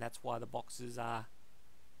 and that's why the boxes are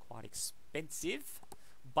quite expensive.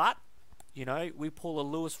 But you know, we pull a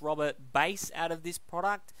Lewis Robert base out of this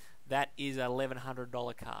product, that is a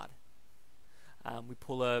 $1,100 card. We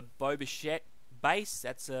pull a Bo Bichette base,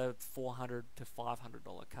 that's a $400 to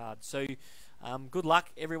 $500 card. So good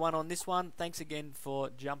luck everyone on this one. Thanks again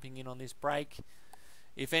for jumping in on this break.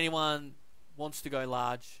 If anyone wants to go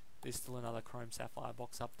large, there's still another Chrome Sapphire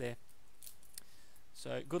box up there.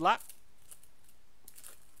 So good luck.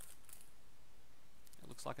 It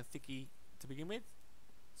looks like a thickie to begin with.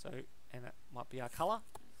 So, and that might be our color.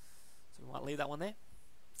 So we might leave that one there.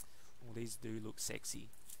 Well, these do look sexy.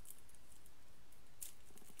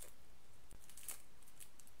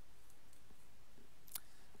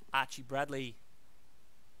 Archie Bradley.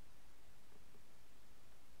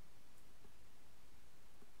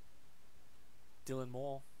 Dylan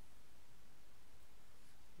Moore.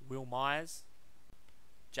 Will Myers.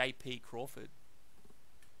 JP Crawford.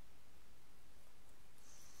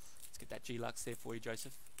 Let's get that G-Lux there for you,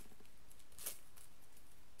 Joseph.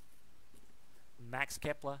 Max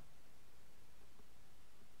Kepler.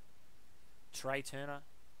 Trey Turner.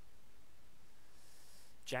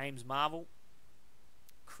 James Marvel.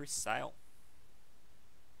 Chris Sale.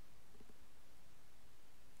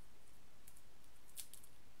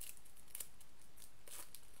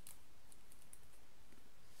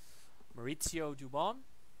 Maurizio Dubon.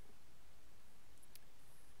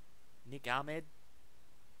 Nick Ahmed.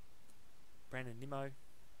 Brandon Nimmo.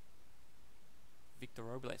 Victor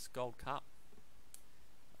Robles Gold Cup.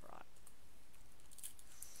 Alright.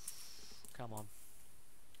 Come on.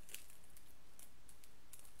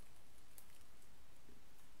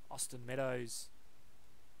 Austin Meadows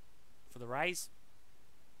for the Rays.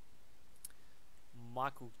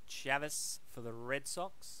 Michael Chavis for the Red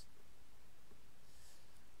Sox.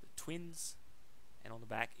 The Twins. And on the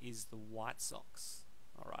back is the White Sox.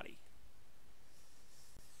 Alrighty.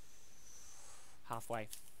 Halfway.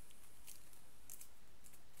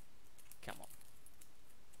 Come on.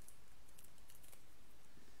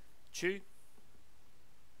 Chew.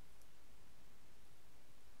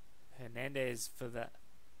 Hernandez for the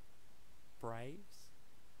Braves.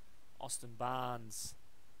 Austin Barnes,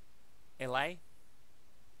 LA.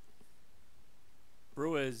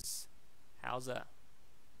 Brewers, Hauser.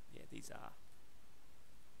 Yeah, these are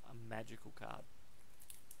a magical card.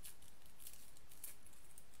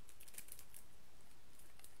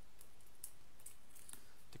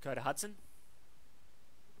 Dakota Hudson.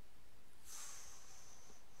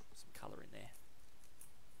 Some colour in there.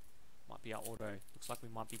 Might be our auto. Looks like we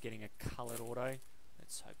might be getting a coloured auto.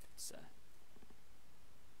 Let's hope it's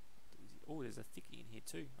oh, there's a thickie in here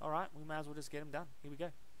too. Alright, we may as well just get them done. Here we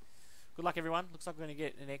go. Good luck, everyone. Looks like we're going to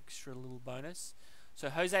get an extra little bonus. So,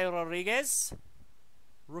 Jose Rodriguez,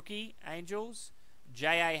 rookie, Angels.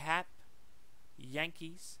 J.A. Happ,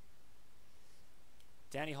 Yankees.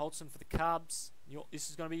 Danny Holtzen for the Cubs. This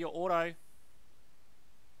is going to be your auto.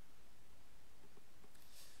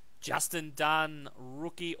 Justin Dunn,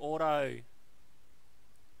 rookie auto.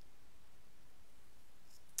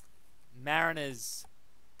 Mariners,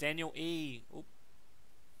 Daniel E. Oop.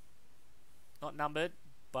 Not numbered,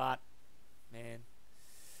 but man,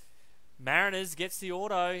 Mariners gets the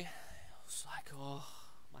auto. It's like, oh,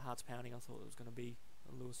 my heart's pounding. I thought it was going to be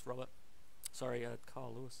Lewis Robert. Sorry,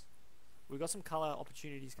 Kyle Lewis. We've got some colour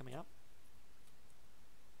opportunities coming up.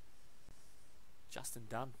 Justin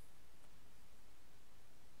Dunn.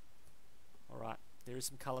 Alright, there is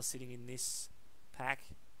some colour sitting in this pack.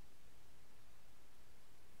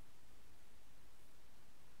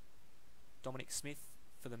 Dominic Smith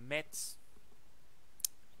for the Mets.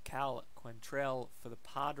 Cal Quantrill for the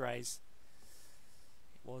Padres.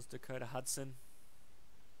 It was Dakota Hudson.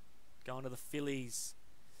 Going to the Phillies.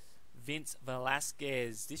 Vince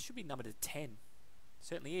Velasquez. This should be numbered to 10.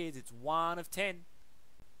 Certainly is. It's 1 of 10.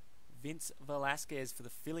 Vince Velasquez for the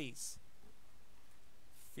Phillies.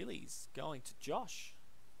 Phillies going to Josh.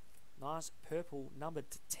 Nice purple numbered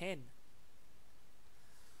to 10.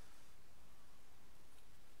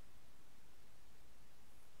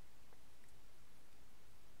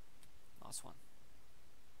 Nice one.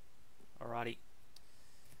 Alrighty.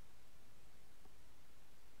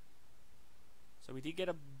 So we did get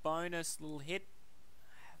a bonus little hit.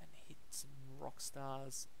 I haven't hit some rock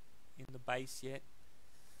stars in the base yet.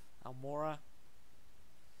 Almora.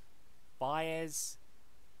 Baez.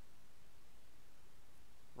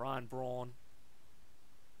 Ryan Braun.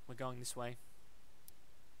 We're going this way.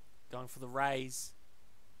 Going for the Rays.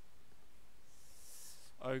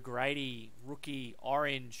 O'Grady, rookie,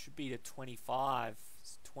 orange, should be to 25.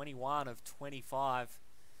 It's 21 of 25.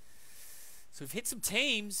 So we've hit some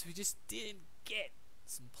teams. We just didn't get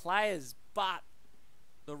some players. But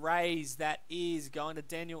the Rays, that is going to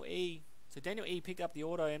Daniel E. So Daniel E picked up the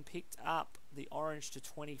auto and picked up the orange to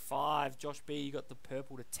 25. Josh B, you got the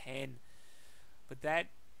purple to 10. But that,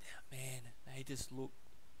 man, they just look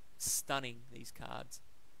stunning, these cards.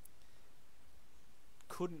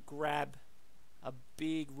 Couldn't grab a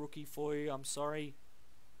big rookie for you, I'm sorry.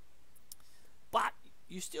 But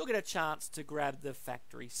you still get a chance to grab the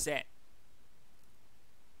factory set.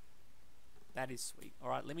 That is sweet.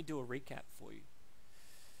 Alright, let me do a recap for you.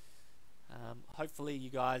 Hopefully you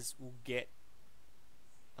guys will get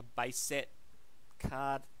a base set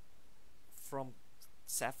card from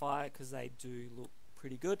Sapphire, because they do look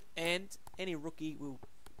pretty good. And any rookie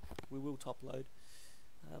we will top load.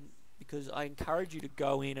 Because I encourage you to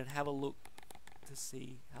go in and have a look to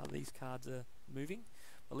see how these cards are moving.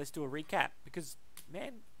 But let's do a recap, because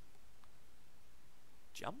man,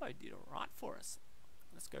 Jumbo did alright for us.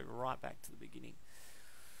 Let's go right back to the beginning.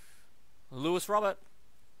 Lewis Robert,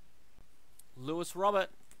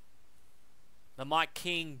 the Mike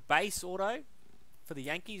King base auto for the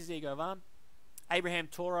Yankees. There you go, Van. Abraham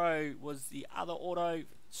Toro was the other auto.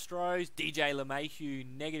 Strohs. DJ LeMahieu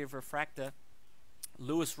negative refractor.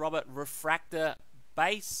 Lewis Robert refractor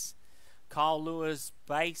base. Kyle Lewis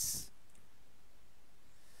base.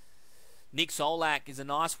 Nick Solak is a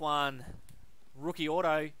nice one. Rookie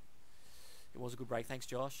auto. It was a good break. Thanks,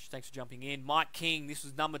 Josh. Thanks for jumping in. Mike King, this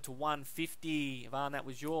was numbered to 150. Ivan, that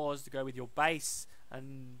was yours to go with your base.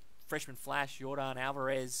 And freshman flash, Jordan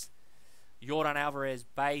Alvarez. Jordan Alvarez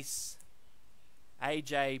base.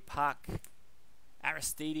 AJ Puck.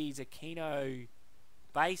 Aristides Aquino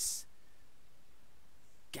base.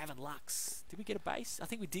 Gavin Lux. Did we get a base? I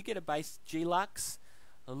think we did get a base. G Lux.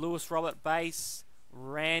 A Lewis Robert base.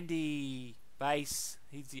 Randy base.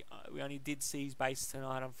 We only did see his base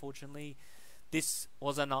tonight, unfortunately. This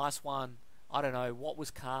was a nice one. I don't know what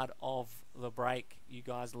was card of the break. You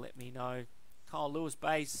guys let me know. Kyle Lewis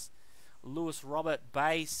base. Lewis Robert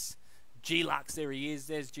base. G-Lux, there he is.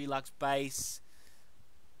 There's G-Lux base.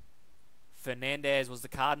 Fernandez was the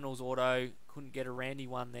Cardinals auto. Couldn't get a Randy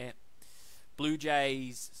one there. Blue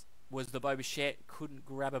Jays was the Bo Bichette. Couldn't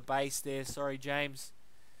grab a base there. Sorry, James.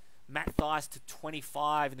 Matt Theis to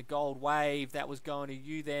 25 in the gold wave. That was going to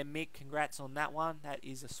you there, Mick. Congrats on that one. That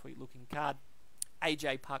is a sweet looking card.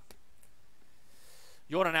 AJ Puck.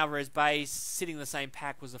 Jordan Alvarez base. Sitting in the same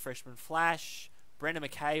pack was the freshman Flash. Brendan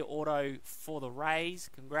McKay auto for the Rays.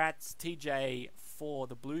 Congrats. TJ for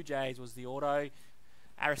the Blue Jays was the auto.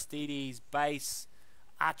 Aristides base.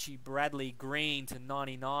 Archie Bradley green to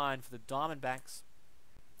 99 for the Diamondbacks.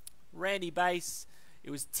 Randy base.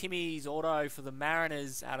 It was Timmy's auto for the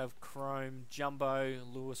Mariners out of Chrome Jumbo.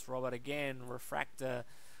 Lewis Robert again. Refractor.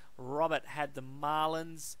 Robert had the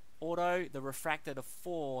Marlins auto. The refractor to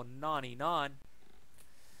 499.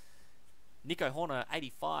 Nico Horner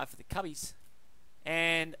 85 for the Cubbies.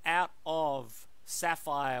 And out of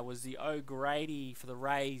Sapphire was the O'Grady for the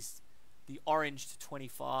Rays. The orange to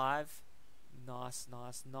 25. Nice,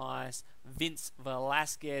 nice, nice. Vince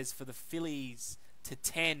Velasquez for the Phillies to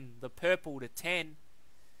 10. The purple to 10.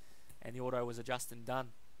 And the auto was a Justin Dunn.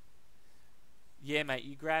 Yeah, mate,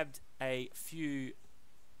 you grabbed a few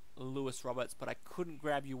Lewis Roberts, but I couldn't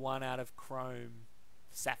grab you one out of Chrome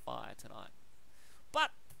Sapphire tonight. But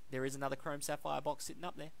there is another Chrome Sapphire box sitting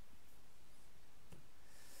up there.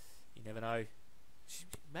 You never know.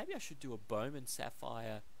 Maybe I should do a Bowman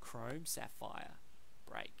Sapphire, Chrome Sapphire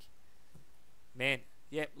break. Man,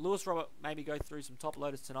 yeah, Lewis Robert maybe go through some top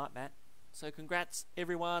loaders tonight, Matt. So congrats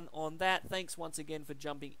everyone on that. Thanks once again for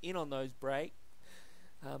jumping in on those break.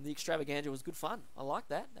 The extravaganza was good fun. I like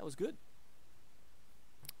that. That was good.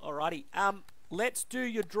 Alrighty. Let's do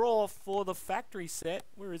your draw for the factory set.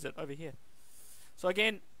 Where is it? Over here. So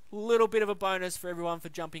again, little bit of a bonus for everyone for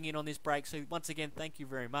jumping in on this break. So once again, thank you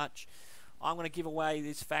very much. I'm going to give away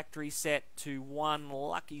this factory set to one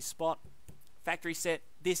lucky spot. Factory set.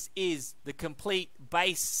 This is the complete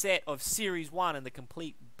base set of Series 1 and the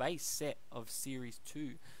complete base set of Series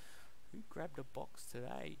 2. Who grabbed a box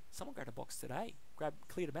today? Someone grabbed a box today.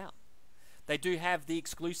 Cleared them out. They do have the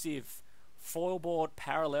exclusive foil board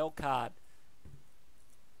parallel card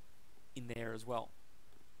in there as well.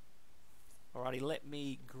 Alrighty, let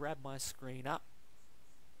me grab my screen up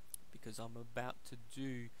because I'm about to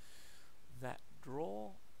do that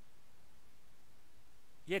draw.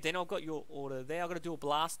 Yeah, Dan, I've got your order there. I've got to do a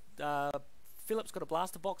blast. Philip's got a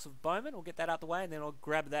blaster box of Bowman. We'll get that out the way, and then I'll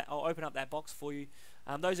grab that. I'll open up that box for you.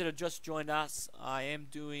 Those that have just joined us, I am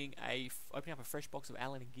doing opening up a fresh box of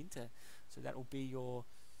Allen and Ginter. So that will be your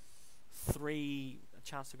a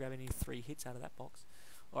chance to grab any 3 hits out of that box.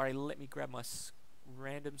 Alright, let me grab my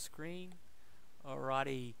random screen.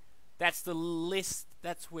 Alrighty. That's the list.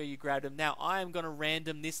 That's where you grab them. Now, I am going to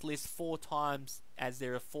random this list 4 times as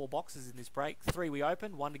there are 4 boxes in this break. 3 we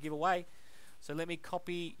opened, 1 to give away. So let me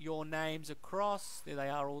copy your names across. There they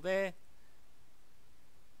are all there.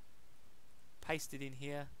 Paste it in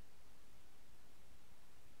here.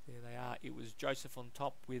 There they are. It was Joseph on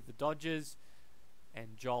top with the Dodgers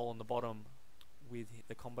and Joel on the bottom with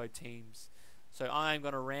the combo teams. So I'm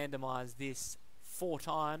going to randomize this 4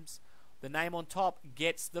 times. The name on top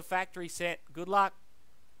gets the factory set. Good luck.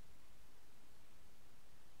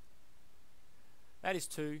 That is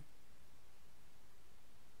 2.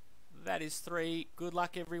 That is 3. Good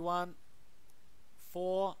luck, everyone.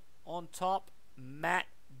 4 on top. Matt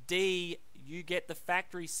D, you get the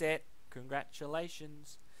factory set.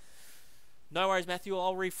 Congratulations. No worries, Matthew.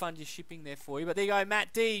 I'll refund your shipping there for you. But there you go,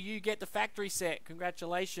 Matt D, you get the factory set.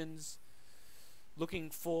 Congratulations.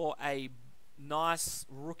 Looking for a nice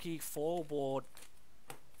rookie foil board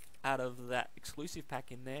out of that exclusive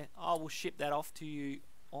pack in there. I will ship that off to you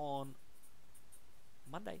on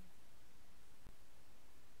Monday.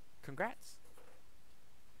 Congrats.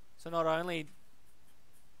 So not only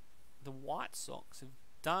the White Sox have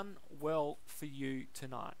done well for you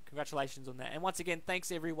tonight. Congratulations on that. And once again,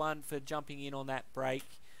 thanks everyone for jumping in on that break.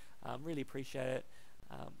 Really appreciate it.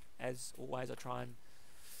 As always, I try and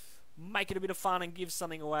make it a bit of fun and give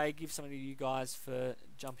something away, give something to you guys for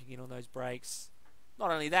jumping in on those breaks.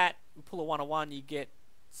 Not only that, we pull a 1-on-1, you get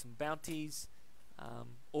some bounties.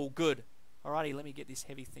 All good. Alrighty, let me get this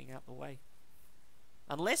heavy thing out the way.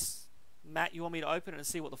 Unless, Matt, you want me to open it and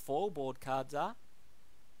see what the foil board cards are.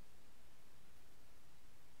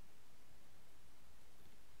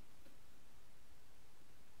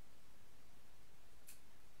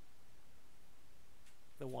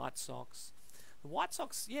 White Sox. The White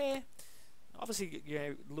Sox, yeah, obviously,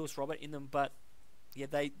 Lewis Robert in them, but yeah,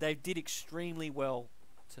 they did extremely well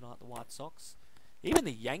tonight, the White Sox. Even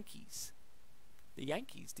the Yankees. The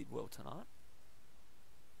Yankees did well tonight.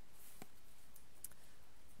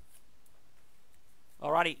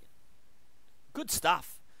 Alrighty. Good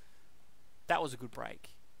stuff. That was a good break.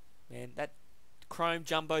 Man, that Chrome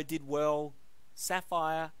Jumbo did well.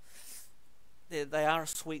 Sapphire, they are a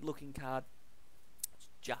sweet looking card.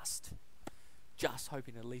 Just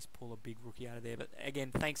hoping to at least pull a big rookie out of there. But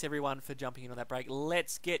again, thanks everyone for jumping in on that break.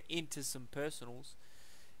 Let's get into some personals.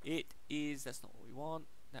 That's not what we want.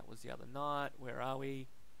 That was the other night. Where are we?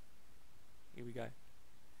 Here we go.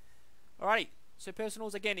 Alrighty, so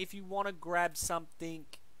personals, again, if you want to grab something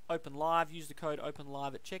open live, use the code open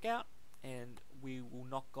live at checkout and we will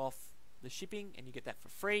knock off the shipping and you get that for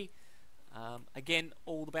free. Again,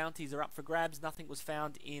 all the bounties are up for grabs. Nothing was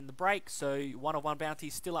found in the break, so 1-of-1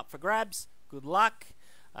 bounties still up for grabs. Good luck.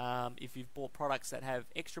 If you've bought products that have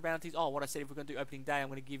extra bounties, what I said, if we're going to do opening day, I'm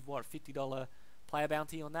going to give what, $50 player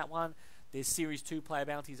bounty on that one. There's Series 2 player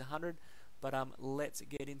bounties 100, but let's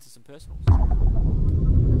get into some personals.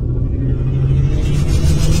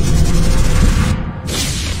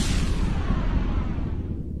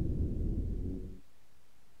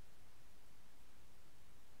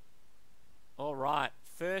 Alright,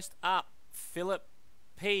 first up, Philip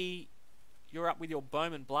P. You're up with your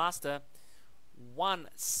Bowman Blaster.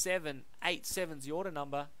 1787 is the order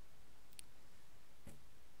number.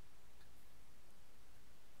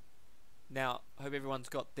 Now, I hope everyone's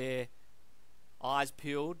got their eyes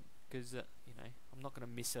peeled because, I'm not going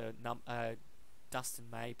to miss a Dustin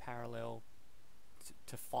May parallel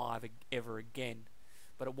to 5 ever again.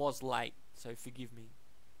 But it was late, so forgive me.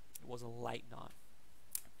 It was a late night.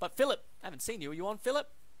 But Philip, I haven't seen you. Are you on, Philip?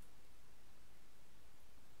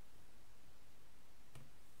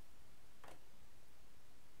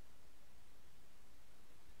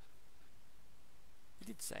 He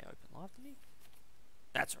did say open live, didn't he?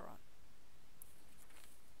 That's alright.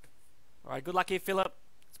 Alright, good luck here, Philip.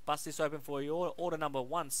 Let's bust this open for you. Order number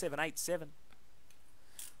 1787.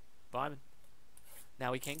 Bowman.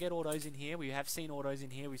 Now, we can get autos in here. We have seen autos in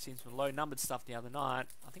here. We've seen some low-numbered stuff the other night.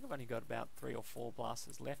 I think I've only got about 3 or 4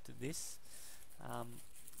 blasters left of this.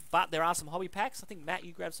 But there are some hobby packs. I think, Matt,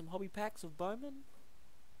 you grabbed some hobby packs of Bowman.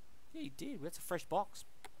 Yeah, you did. That's a fresh box.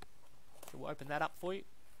 So we'll open that up for you.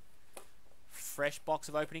 Fresh box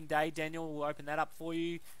of opening day. Daniel will open that up for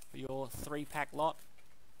you for your 3-pack lot.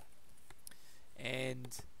 And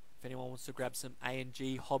if anyone wants to grab some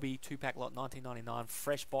A&G Hobby 2-pack lot 1999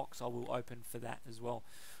 fresh box, I will open for that as well.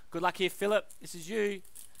 Good luck here, Philip. This is you.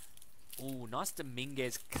 Ooh, nice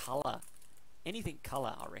Dominguez color. Anything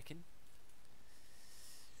color, I reckon.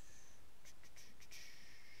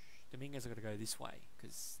 Dominguez, I've got to go this way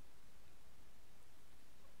because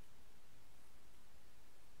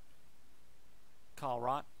Kyle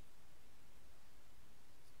Wright,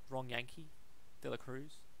 wrong Yankee, De La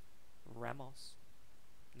Cruz, Ramos,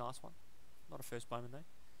 nice one. Not a first Bowman though.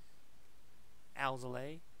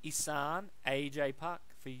 Alzolay, Isan, AJ Puck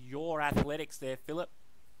for your Athletics there, Philip.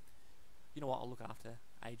 You know what? I'll look after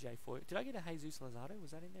AJ for you. Did I get a Jesus Luzardo?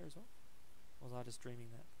 Was that in there as well? Or was I just dreaming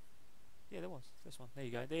that? Yeah, there was. First one. There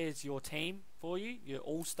you go. There's your team for you. Your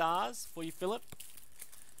All-Stars for you, Philip.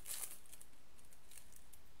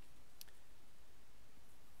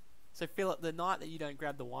 So, Philip, the night that you don't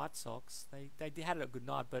grab the White Sox, they had a good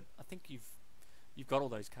night, but I think you've got all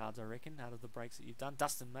those cards, I reckon, out of the breaks that you've done.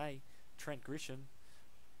 Dustin May, Trent Grisham,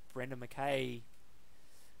 Brendan McKay,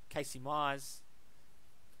 Casey Mize,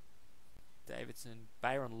 Davidson,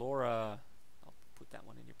 Bayron Laura. I'll put that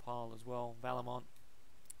one in your pile as well. Valamont,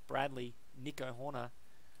 Bradley, Nico Horner,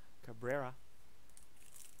 Cabrera.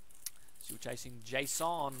 Still chasing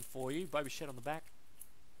Jason for you. Bobby Shedd on the back.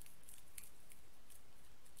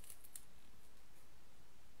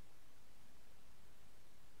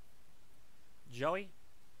 Joey.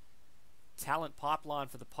 Talent pipeline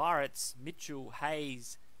for the Pirates. Mitchell,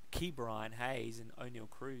 Hayes, Ke'Bryan Hayes, and O'Neal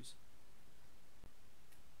Cruz.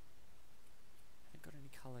 Haven't got any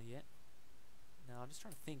colour yet. No, I'm just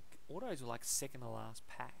trying to think. Autos were like second to last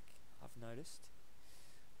pack, I've noticed.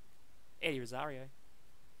 Eddie Rosario.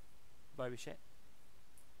 Bo Bichette.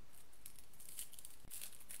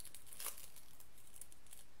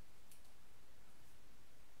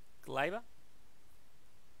 Glaber.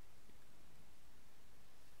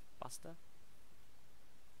 Buster.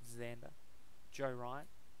 Xander. Joe Ryan.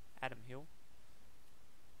 Adam Hill.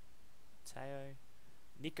 Teo.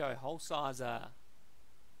 Nico Holsizer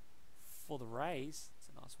for the Rays. It's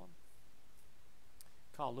a nice one.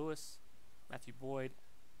 Kyle Lewis. Matthew Boyd.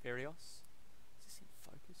 Berrios. Is this in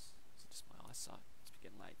focus?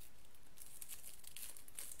 getting late.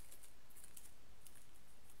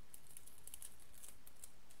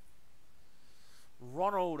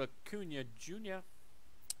 Ronald Acuna Jr.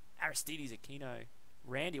 Aristides Aquino.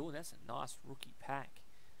 Randy. Oh, that's a nice rookie pack.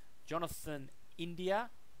 Jonathan India.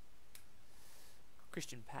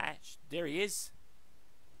 Christian Patch. There he is.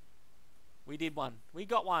 We did one. We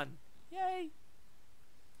got one. Yay.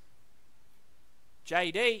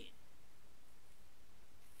 JD.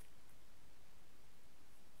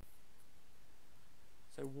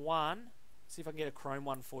 So one. See if I can get a chrome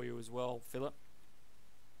one for you as well, Philip.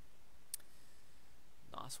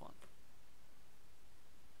 Nice one.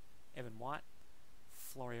 Evan White.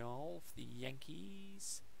 Florial for the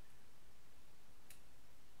Yankees.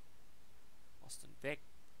 Austin Beck.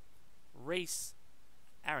 Reese.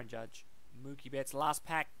 Aaron Judge. Mookie Betts. Last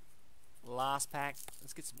pack. Last pack.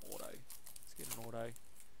 Let's get some auto. Let's get an auto.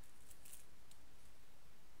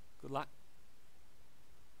 Good luck.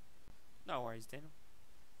 No worries, Daniel.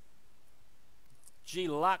 G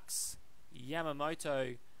Lux.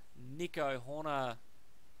 Yamamoto. Nico Horner.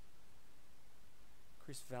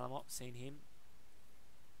 Chris Valamont. Seen him.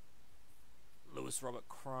 Lewis Robert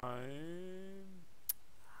Chrome.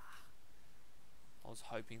 I was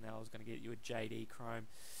hoping that I was going to get you a JD Chrome.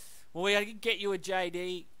 Well, we got to get you a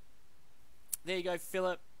JD. There you go,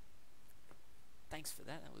 Philip. Thanks for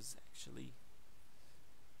that. That was actually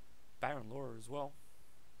Baron Laura as well.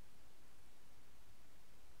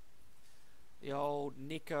 The old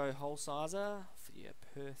Nico Holsizer for your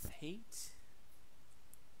Perth Heat.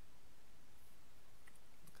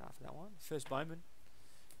 Look after that one. First Bowman.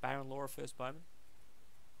 Baron Laura, first Bowman.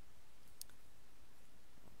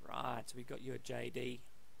 Right, so we got you a JD.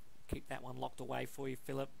 Keep that one locked away for you,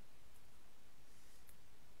 Philip.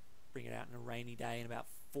 Bring it out in a rainy day in about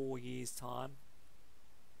 4 years' time.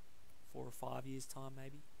 4 or 5 years' time,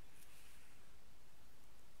 maybe.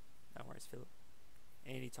 No worries, Philip.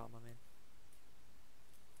 Anytime, my man.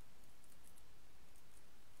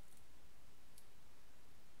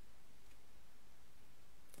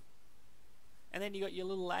 And then you got your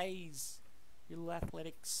little A's, your little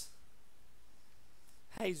Athletics.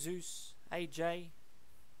 Hey Zeus, AJ.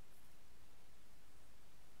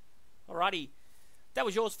 Alrighty, that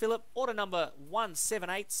was yours, Philip. Order number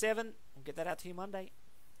 1787. We'll get that out to you Monday.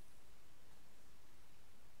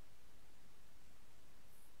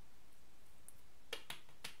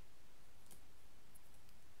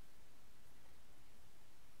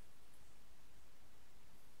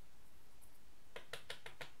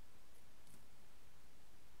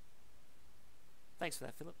 Thanks for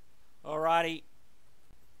that, Philip. Alrighty.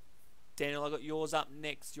 Daniel, I got yours up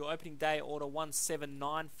next. Your opening day order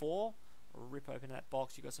 1794. Rip open that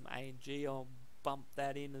box. You got some A and G. I'll bump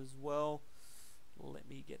that in as well. Let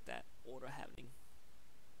me get that order happening.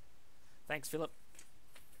 Thanks, Philip.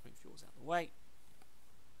 Move yours out of the way.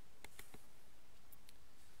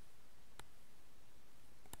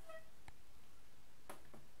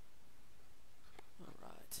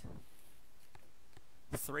 Alright.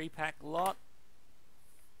 3-pack lot.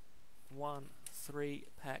 1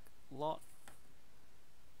 3-pack lot.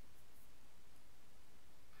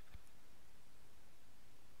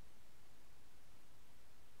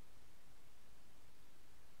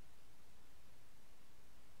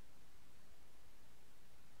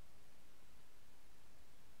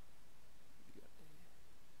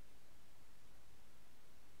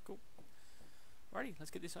 Cool. Alrighty,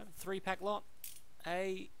 let's get this over. 3-pack lot.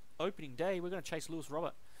 Opening day. We're going to chase Lewis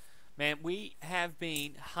Robert. Man, we have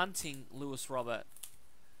been hunting Lewis Robert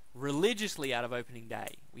religiously out of opening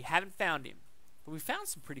day. We haven't found him, but we found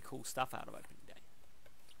some pretty cool stuff out of opening day.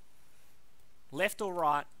 Left or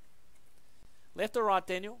right? Left or right,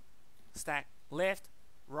 Daniel? Stack left,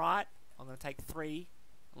 right. I'm going to take 3,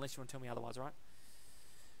 unless you want to tell me otherwise, right?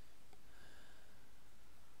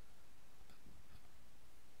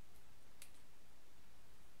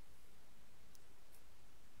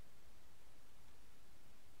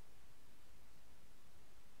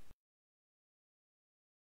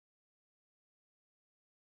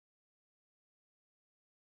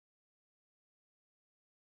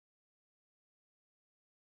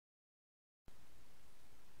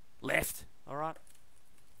 Left. Alright.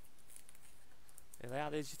 There they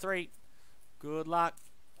are. There's your 3. Good luck.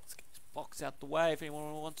 Let's get this box out the way if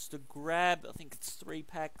anyone wants to grab. I think it's 3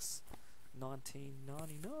 packs. $19.99.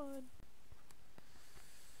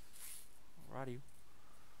 Alrighty.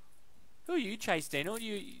 Who are you, Chase Daniel?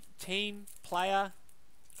 You team, player?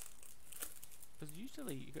 Because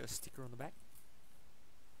usually you got a sticker on the back.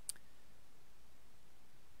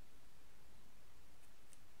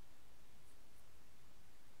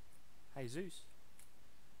 Jesus,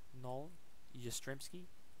 Nolan, Yastrzemski.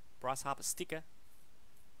 Bryce Harper sticker.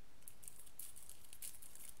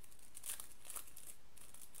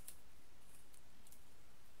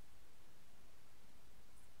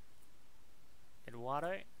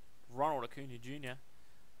 Eduardo. Ronald Acuna Jr.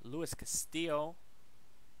 Luis Castillo.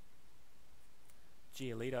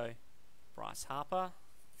 Giolito. Bryce Harper.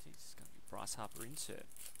 This is going to be Bryce Harper insert.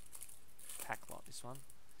 Pack lot, this one.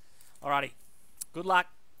 Alrighty. Good luck.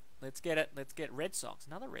 Let's get it. Let's get Red Sox.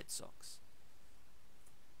 Another Red Sox.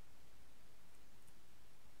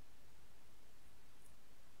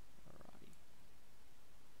 Alrighty.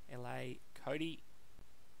 LA. Cody.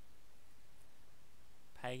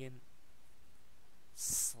 Pagan.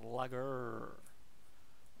 Slugger.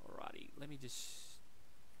 Alrighty. Let me just...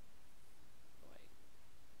 wait.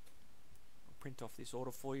 I'll print off this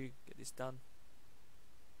order for you. Get this done.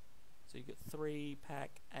 So you get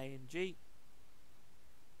 3-pack A and G.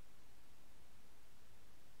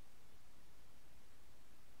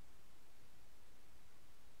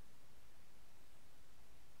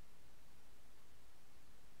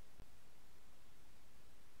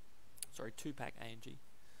 Sorry, 2-pack A and G.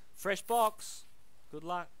 Fresh box. Good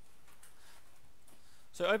luck.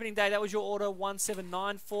 So opening day, that was your order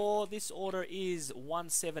 1794. This order is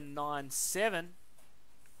 1797.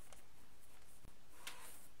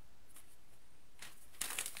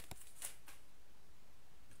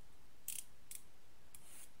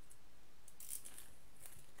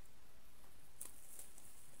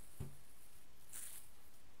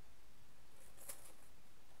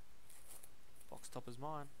 Box top is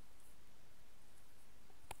mine.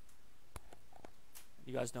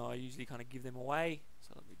 You guys know I usually kind of give them away,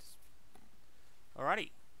 so let me just... Alrighty.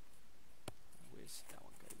 Where's that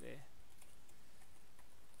one go there?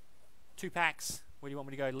 2 packs. Where do you want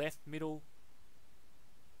me to go? Left, middle,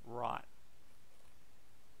 right.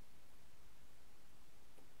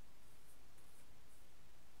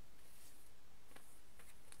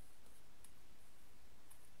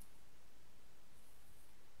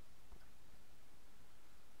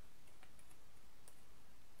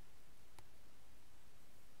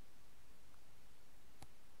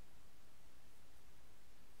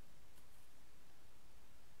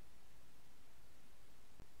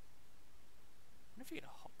 What if you get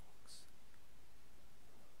a hot box?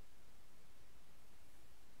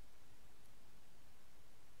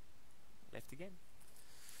 Left again.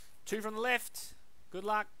 2 from the left. Good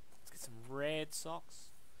luck. Let's get some Red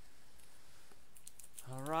Sox.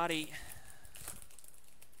 Alrighty.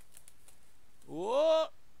 Whoa!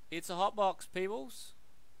 It's a hot box, peoples.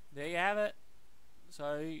 There you have it.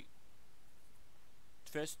 So,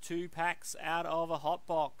 first 2 packs out of a hot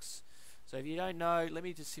box. So if you don't know, let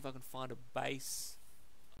me just see if I can find a base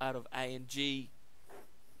out of A and G,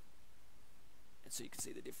 and so you can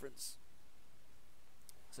see the difference.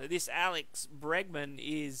 So this Alex Bregman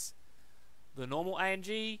is the normal A and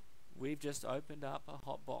G. We've just opened up a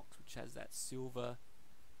hot box which has that silver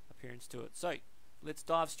appearance to it. So let's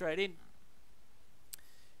dive straight in.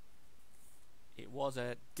 It was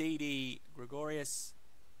a DD Gregorius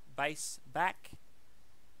base back.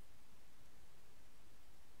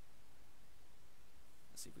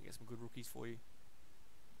 See if we can get some good rookies for you.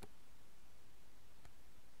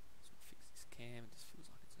 Just want to fix this cam. It just feels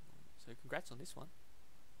like it's annoying. So congrats on this one.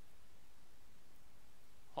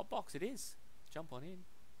 Hot box it is. Jump on in.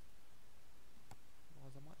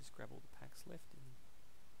 Otherwise I might just grab all the packs left.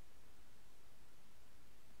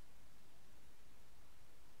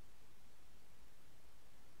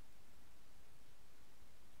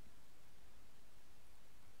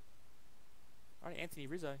 Alright, Anthony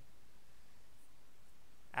Rizzo.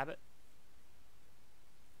 Abbott.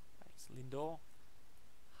 Thanks. Lindor.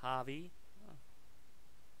 Harvey. Oh.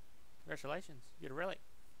 Congratulations. You get a relic.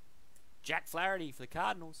 Jack Flaherty for the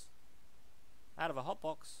Cardinals. Out of a hot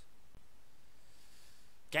box.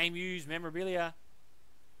 Game used memorabilia.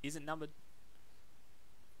 Isn't numbered.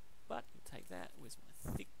 But you take that. Where's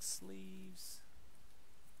my thick sleeves?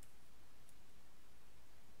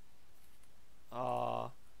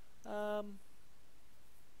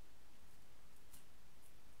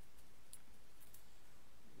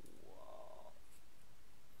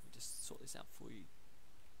 Sort this out for you,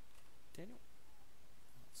 Daniel.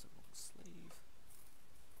 That's the wrong sleeve.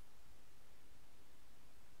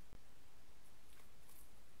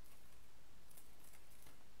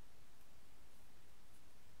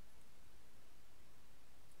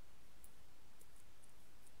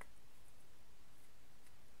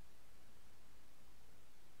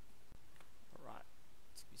 All right,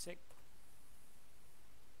 let's give me a sec.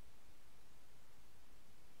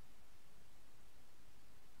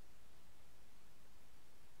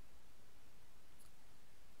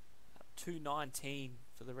 219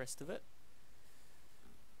 for the rest of it.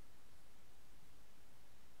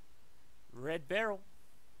 Red barrel.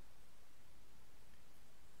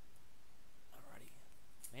 Alrighty.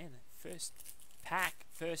 Man, first pack,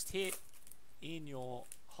 first hit in your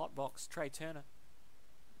hot box, Trey Turner.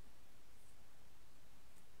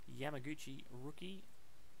 Yamaguchi rookie.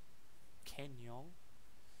 Ken Yong.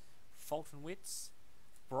 Fulton Witts.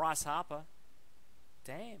 Bryce Harper.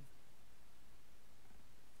 Damn.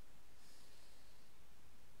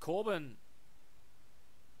 Corbin.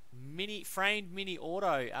 Framed mini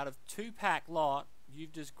auto out of 2-pack lot.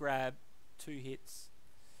 You've just grabbed 2 hits.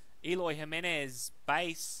 Eloy Jimenez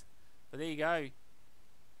base. But there you go.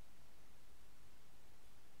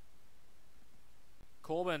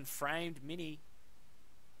 Corbin framed mini.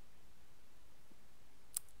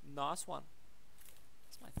 Nice one.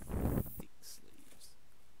 That's my thick sleeves.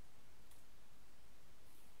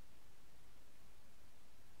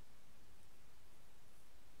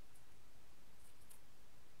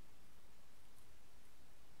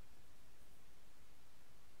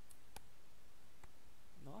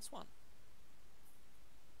 Nice one.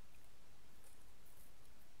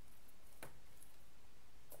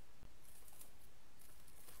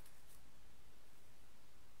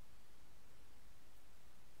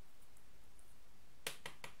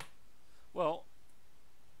 Well,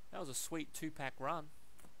 that was a sweet 2-pack run.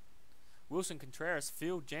 Wilson Contreras,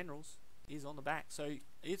 Field Generals, is on the back. So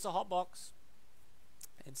it's a hot box.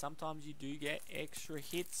 And sometimes you do get extra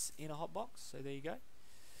hits in a hot box. So there you go.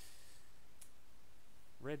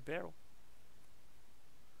 Red barrel.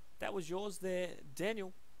 That was yours there,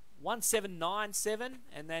 Daniel. 1797.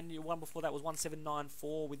 And then your one before that was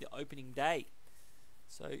 1794 with the opening day.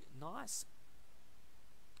 So nice.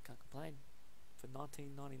 Can't complain. For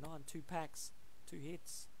 1999, 2 packs, 2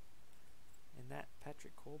 hits, and that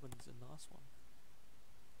Patrick Corbin's a nice one.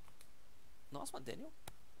 Nice one, Daniel.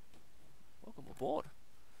 Welcome aboard.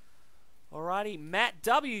 Alrighty, Matt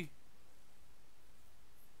W.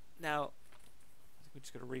 Now, I think we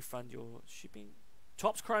just got to refund your shipping.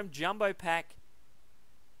 Topps Chrome Jumbo Pack.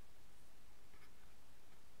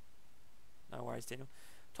 No worries, Daniel.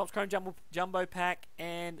 Topps Chrome Jumbo Pack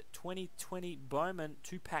and 2020 Bowman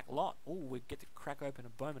 2-pack lot. Oh, we get to crack open a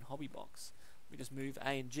Bowman hobby box. We just move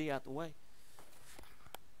A and G out the way.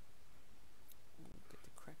 Ooh, get to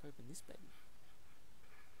crack open this baby.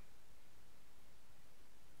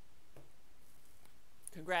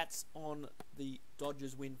 Congrats on the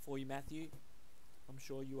Dodgers win for you, Matthew. I'm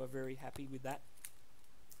sure you are very happy with that.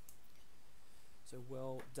 So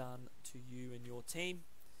well done to you and your team.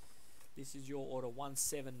 This is your order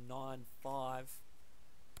 1795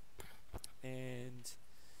 and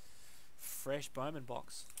fresh Bowman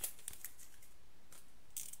box.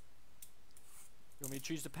 You want me to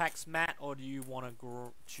choose the packs, Matt, or do you want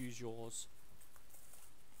to choose yours?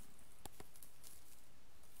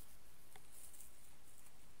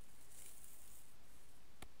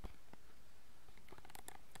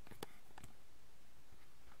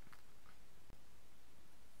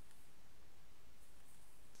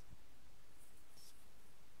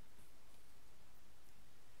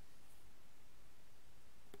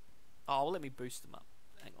 Oh, well, let me boost them up.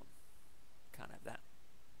 Hang on. Can't have that.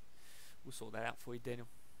 We'll sort that out for you, Daniel.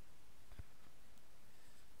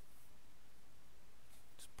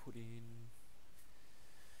 Just put in...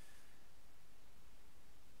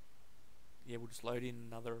 Yeah, we'll just load in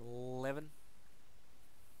another 11.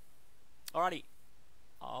 Alrighty.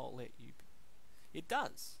 I'll let you... It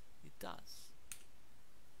does. It does.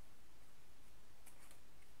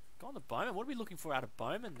 Go on the Bowman. What are we looking for out of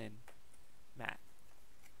Bowman then, Matt?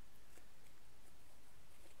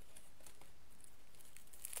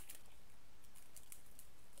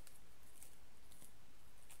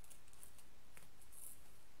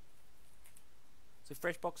 So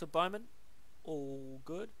fresh box of Bowman, all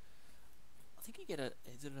good. I think you get a,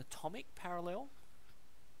 is it an atomic parallel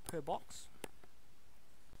per box?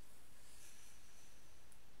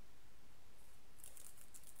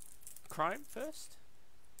 Chrome first?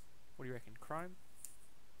 What do you reckon? Chrome?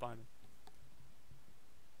 Bowman.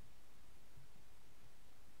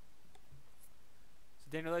 So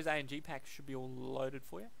Daniel, those A and G packs should be all loaded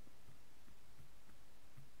for you.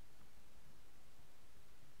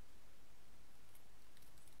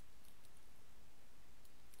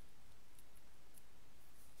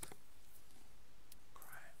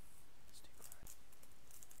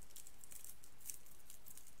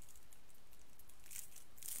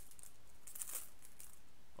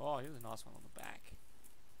 Oh, here's a nice one on the back.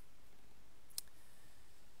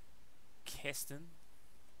 Keston,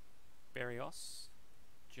 Berrios,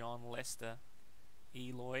 John Lester,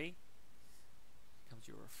 Eloy. comes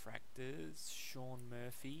your refractors. Sean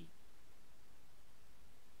Murphy.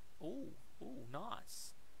 Ooh,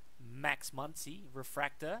 nice. Max Muncy,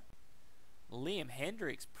 refractor. Liam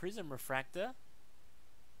Hendricks, prism refractor.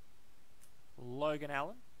 Logan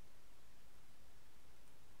Allen.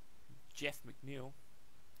 Jeff McNeil.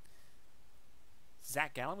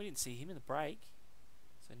 Zach Gallen, we didn't see him in the break.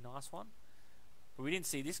 So nice one. But we didn't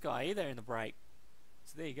see this guy either in the break.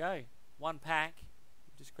 So there you go. One pack.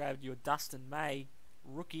 Just grabbed your Dustin May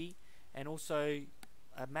rookie and also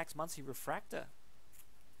a Max Muncy refractor.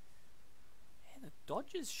 And the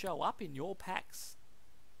Dodgers show up in your packs.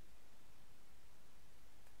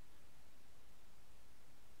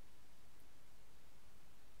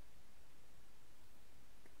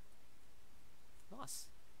 Nice.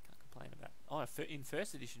 Can't complain about. Oh, in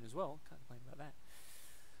first edition as well. Can't complain about that.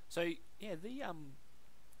 So yeah,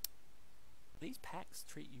 these packs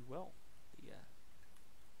treat you well.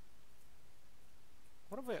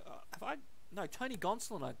 What have I? No, Tony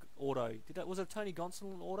Gonsolin auto. Was it a Tony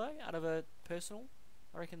Gonsolin auto out of a personal?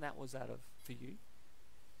 I reckon that was out of for you.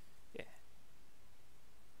 Yeah.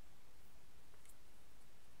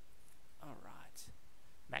 All right.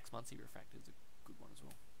 Max Muncy refractor is a good one as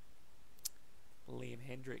well. Liam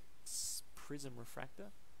Hendricks prism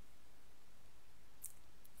refractor.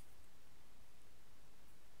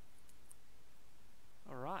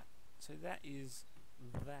 All right. So that is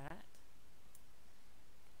that.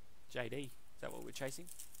 JD, is that what we're chasing?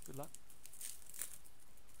 Good luck.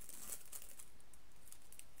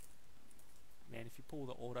 Man, if you pull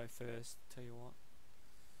the auto first, tell you what.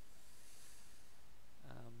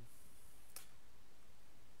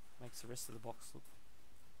 Makes the rest of the box look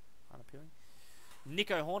unappealing.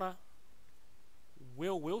 Nico Horner.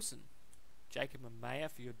 Will Wilson. Jacob Amaya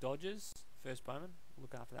for your Dodgers. First Bowman.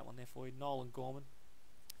 Look after that one there for you. Nolan Gorman.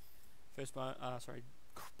 First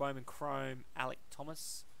Bowman Chrome. Alec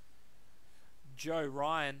Thomas. Joe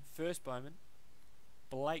Ryan, first Bowman.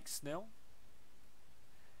 Blake Snell.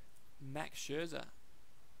 Max Scherzer.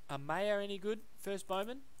 Amaya any good? First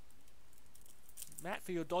Bowman. Matt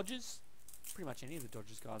for your Dodgers. Pretty much any of the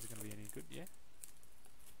Dodgers guys are going to be any good, yeah.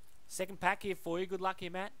 Second pack here for you. Good luck here,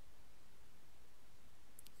 Matt.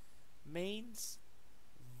 Means.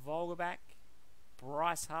 Vogelbach.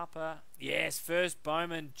 Bryce Harper. Yes, first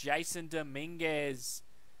Bowman. Jason Dominguez.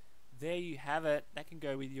 There you have it. That can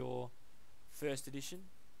go with your first edition.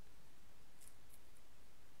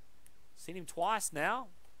 Seen him twice now.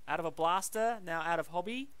 Out of a blaster, now out of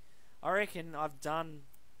hobby. I reckon I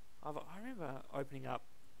remember opening up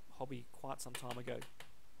hobby quite some time ago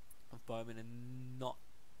of Bowman and not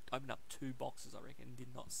opened up 2 boxes, I reckon.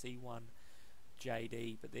 Did not see one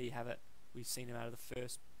JD, but there you have it. We've seen him out of the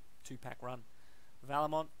first 2-pack run.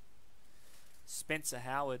 Valamont, Spencer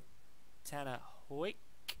Howard, Tanner Hoyk,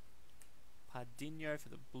 Pardinho for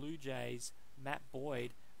the Blue Jays, Matt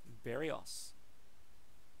Boyd, Berrios.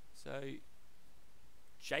 So,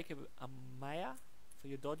 Jacob Amaya for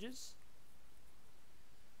your Dodgers.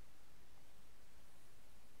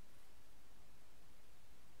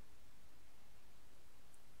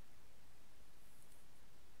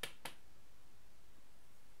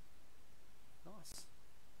 Nice.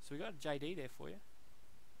 So we got a JD there for you.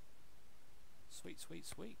 Sweet, sweet,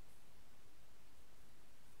 sweet.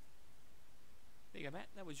 There you go, Matt.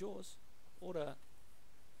 That was yours. Order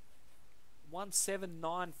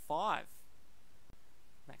 1795.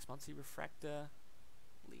 Max Muncy refractor.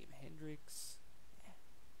 Liam Hendricks. Yeah,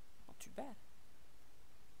 not too bad.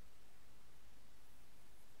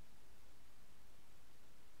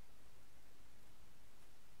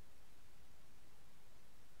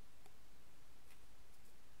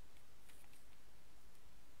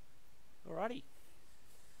 Alrighty.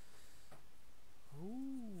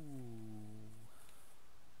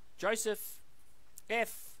 Joseph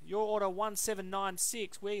F, your order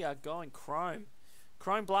 1796. We are going Chrome.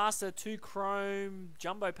 Chrome Blaster, 2 Chrome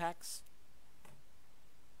Jumbo Packs.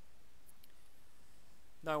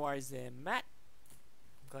 No worries there, Matt.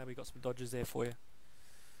 I'm glad we got some Dodgers there for you.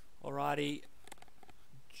 Alrighty.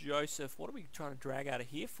 Joseph, what are we trying to drag out of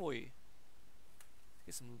here for you?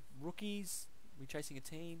 Get some rookies. Are we chasing a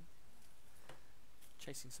team?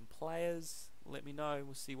 Chasing some players? Let me know.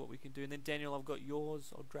 We'll see what we can do. And then Daniel, I've got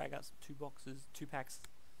yours. I'll drag out some 2 boxes, 2 packs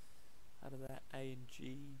out of that A and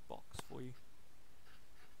G box for you.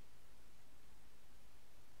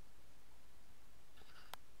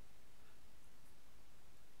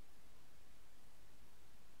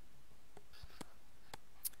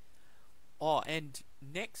 Oh, and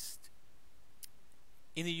next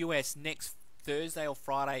in the US, next Thursday or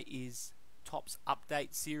Friday is Topps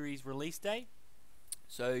Update Series release day.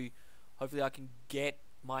 So hopefully I can get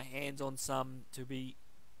my hands on some to be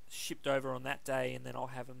shipped over on that day, and then I'll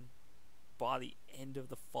have them by the end of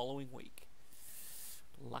the following week.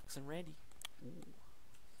 Lux and Randy. Ooh.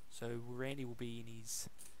 So Randy will be in his...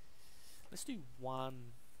 Let's do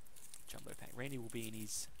one jumbo pack. Randy will be in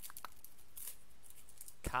his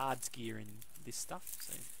cards gear in this stuff.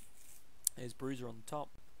 So there's Bruiser on the top.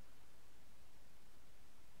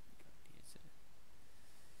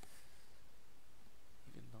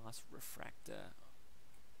 Here's a nice refractor.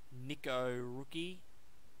 Nico rookie.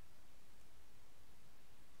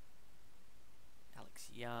 Alex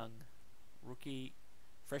Young rookie.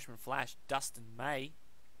 Freshman flash Dustin May.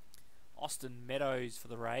 Austin Meadows for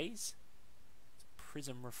the Rays.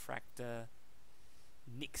 Prism refractor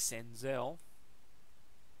Nick Senzel.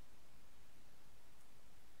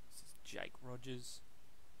 This is Jake Rogers.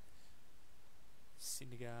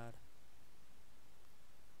 Syndergaard.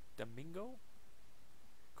 Domingo.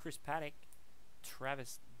 Chris Paddock.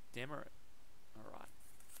 Travis Demeritte. Alright.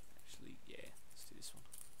 Actually, yeah, let's do this one.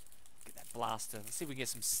 Get that blaster. Let's see if we can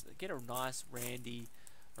get a nice Randy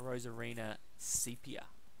Rosarina sepia.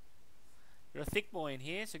 Got a thick boy in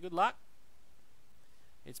here, so good luck.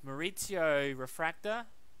 It's Maurizio Refractor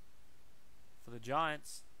for the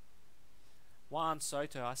Giants. Juan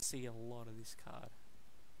Soto, I see a lot of this card.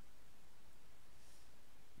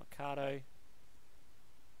 Mercado.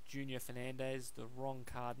 Junior Fernandez, the wrong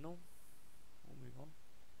Cardinal. We'll move on.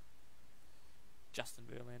 Justin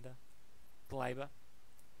Verlander. Glaber.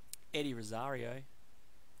 Eddie Rosario.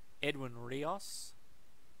 Edwin Rios.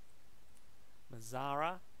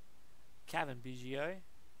 Mazzara. Kevin Biggio.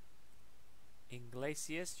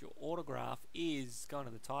 Iglesias. Your autograph is going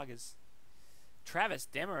to the Tigers. Travis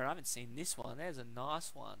Demeritte. I haven't seen this one. There's a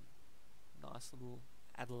nice one. Nice little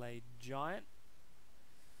Adelaide Giant.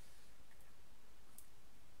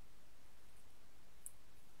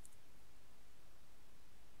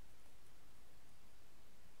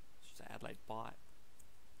 It's just an Adelaide Bite.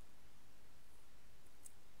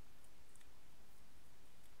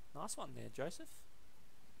 Nice one there, Joseph.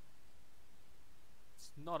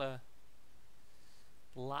 It's not a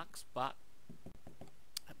Lux, but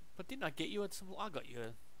didn't I get you at some? I got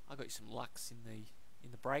you some Lux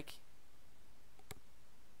in the break.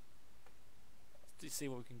 Let's see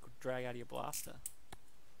what we can drag out of your blaster.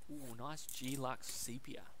 Ooh, nice G-Lux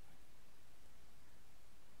sepia.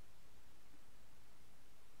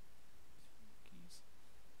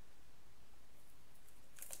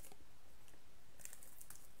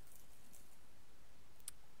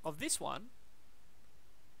 Of this one,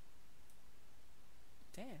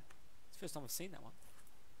 damn, it's the first time I've seen that one.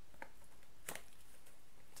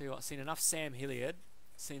 Tell you what, seen enough Sam Hilliard,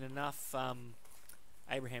 seen enough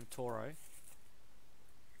Abraham Toro,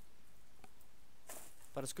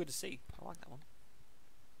 but it's good to see. I like that one.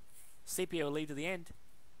 Sepia will lead to the end.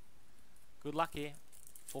 Good luck here.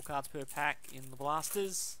 4 cards per pack in the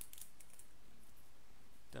blasters.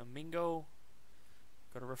 Domingo.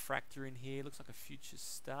 Got a refractor in here. Looks like a future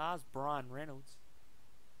stars. Brian Reynolds.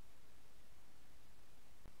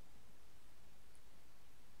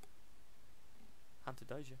 Hunter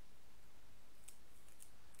Dozier.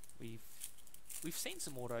 We've seen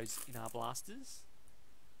some autos in our blasters,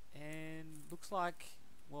 and looks like,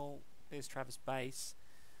 well, there's Travis Base.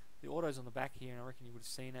 The auto's on the back here, and I reckon you would have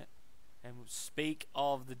seen it. And speak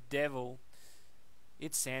of the devil,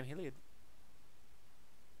 it's Sam Hilliard.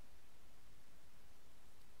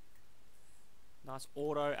 Nice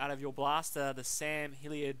auto out of your blaster, the Sam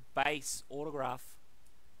Hilliard base autograph.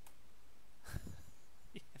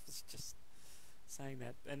 Yeah, I was just saying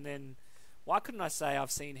that. And then, why couldn't I say I've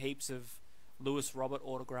seen heaps of Lewis Robert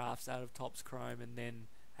autographs out of Topps Chrome and then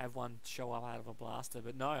have one show up out of a blaster?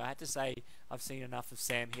 But no, I had to say I've seen enough of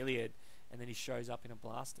Sam Hilliard, and then he shows up in a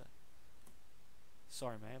blaster.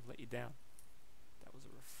 Sorry, man, I've let you down. That was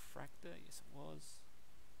a refractor. Yes, it was.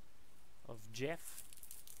 Of Jeff.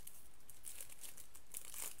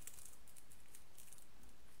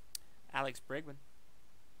 Alex Bregman.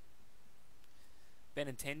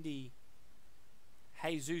 Benintendi.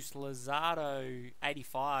 Jesus Luzardo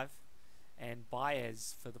 85. And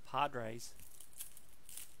Baez for the Padres.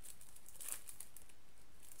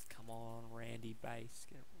 Come on, Randy Base.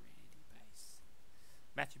 Get a Randy Base.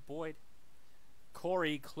 Matthew Boyd.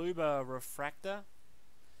 Corey Kluber refractor.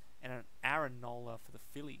 And an Aaron Nola for the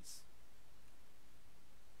Phillies.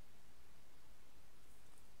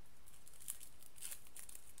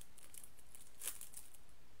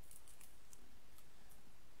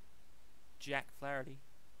 Jack Flaherty.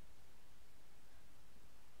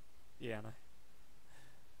 Yeah, I know.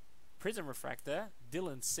 Prism refractor,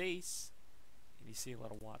 Dylan Cease. And you see a lot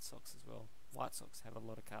of White Sox as well. White Sox have a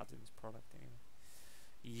lot of cards in this product anyway.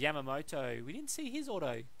 Yamamoto. We didn't see his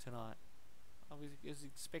auto tonight. I was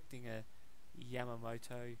expecting a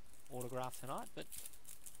Yamamoto autograph tonight, but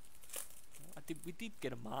we did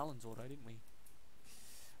get a Marlins auto, didn't we?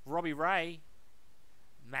 Robbie Ray,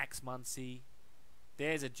 Max Muncy.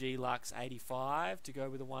 There's a G-Lux 85 to go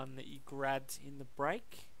with the one that you grabbed in the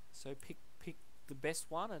break. So pick the best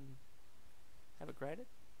one and have it graded.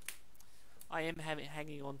 I am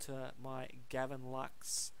hanging on to my Gavin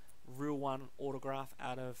Lux Real One autograph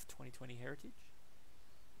out of 2020 Heritage.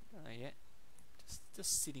 Don't know yet.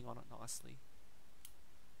 Just sitting on it nicely.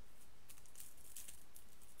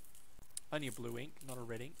 Only a blue ink, not a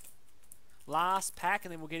red ink. Last pack,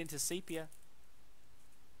 and then we'll get into sepia.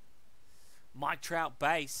 Mike Trout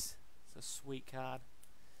base. It's a sweet card.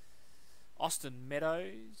 Austin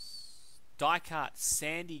Meadows. Die cut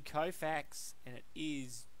Sandy Koufax, and it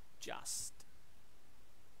is just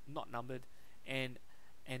not numbered. And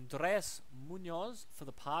Andres Munoz for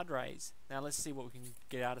the Padres. Now let's see what we can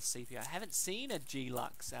get out of sepia. I haven't seen a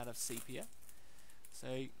G-Lux out of sepia.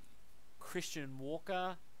 So Christian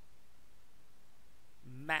Walker,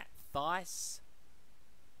 Matt Thaiss.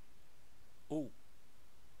 Ooh,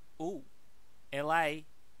 LA.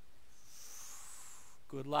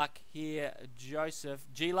 Good luck here, Joseph.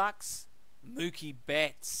 G-Lux, Mookie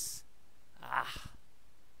Betts.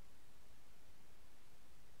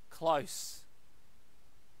 Close.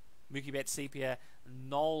 Mookie Betts sepia.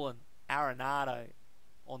 Nolan Arenado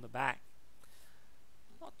on the back.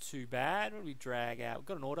 Not too bad. What did we drag out? We've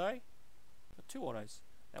got an auto. Got two autos.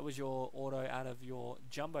 That was your auto out of your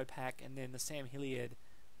jumbo pack, and then the Sam Hilliard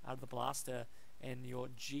out of the blaster, and your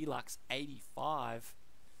G-Lux 85.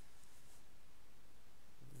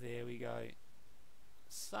 There we go.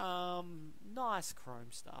 Some nice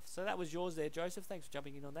chrome stuff. So that was yours there, Joseph. Thanks for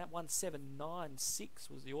jumping in on that. 1796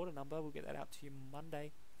 was the order number. We'll get that out to you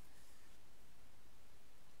Monday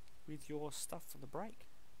with your stuff from the break.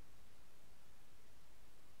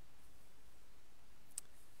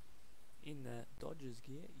 In the Dodgers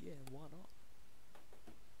gear, yeah, why not?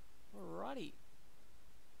 Alrighty.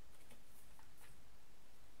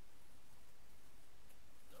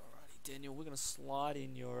 Alrighty, Daniel, we're going to slide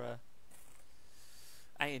in your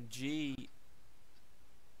A&G.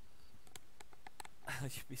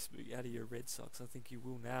 You miss me out of your Red Sox. I think you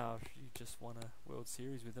will now if you just won a World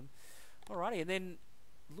Series with them. Alrighty, and then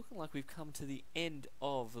looking like we've come to the end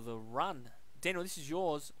of the run. Daniel, this is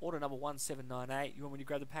yours. Order number 1798. You want me to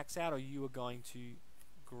grab the packs out, or you are going to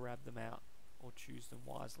grab them out or choose them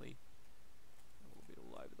wisely? A little bit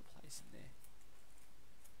all over the place in there.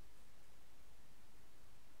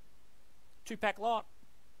 2-pack lot.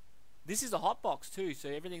 This is a hot box too, so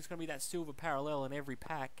everything's going to be that silver parallel in every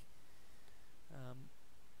pack.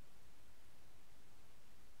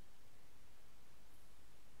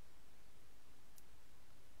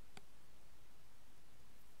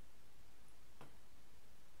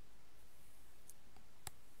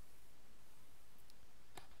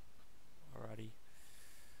 Alrighty.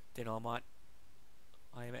 Then I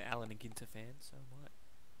am an Alan and Ginter fan, so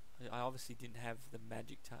I obviously didn't have the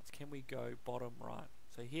magic touch. Can we go bottom right?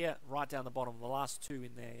 So here, right down the bottom, the last two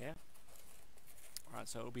in there, yeah? Alright,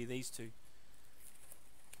 so it'll be these two.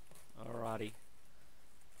 Alrighty.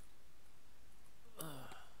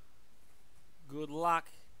 Good luck.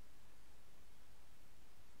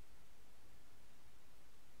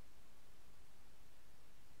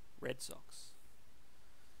 Red Sox.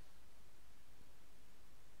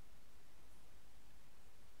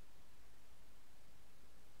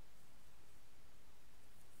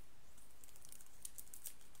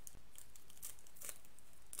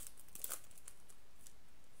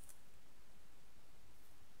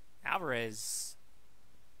 Alvarez.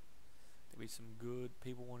 There'll be some good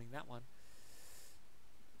people wanting that one.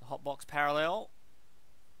 The hot box parallel.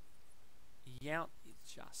 Yount is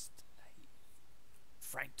just a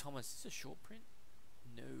Frank Thomas. Is this a short print?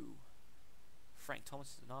 No. Frank Thomas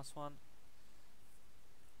is a nice one.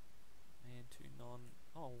 And two non.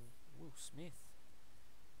 Oh, Will Smith.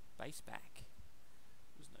 Base back.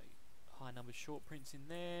 There's no high number short prints in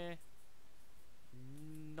there.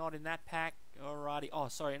 Not in that pack. Alrighty. Oh,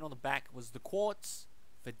 sorry. And on the back was the quartz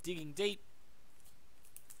for digging deep.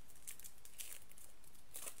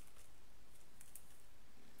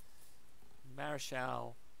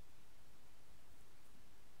 Marichal.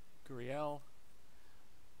 Gurriel.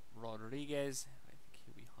 Rodriguez. I think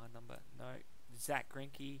he'll be high number. No. Zach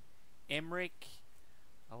Greinke. Emmerich.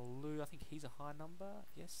 Alou. I think he's a high number.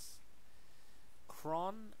 Yes.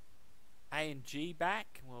 Cron. A&G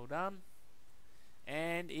back. Well done.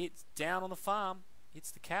 And it's down on the farm.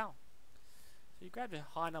 It's the cow. So you grabbed a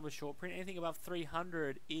high number short print. Anything above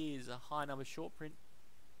 300 is a high number short print.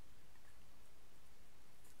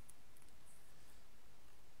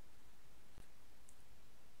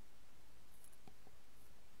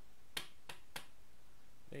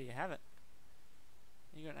 have it.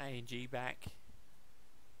 You got an A and G back. I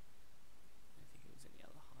don't think there was any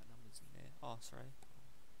other high numbers in there. Oh, sorry.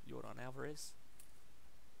 Jordan Alvarez.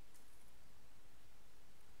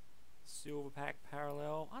 Silver pack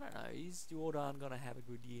parallel. I don't know. Is Jordan gonna have a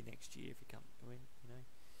good year next year if he come? I mean, you know,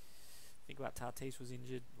 think about Tatis was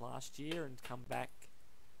injured last year and come back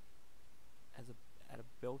as a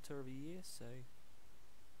belter of a year. So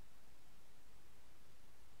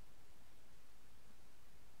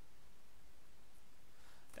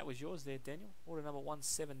that was yours there, Daniel. Order number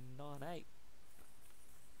 1798.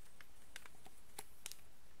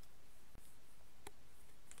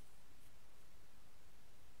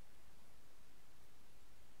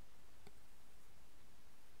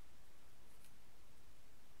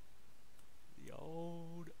 The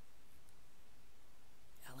old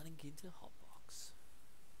Allen and Ginter hotbox.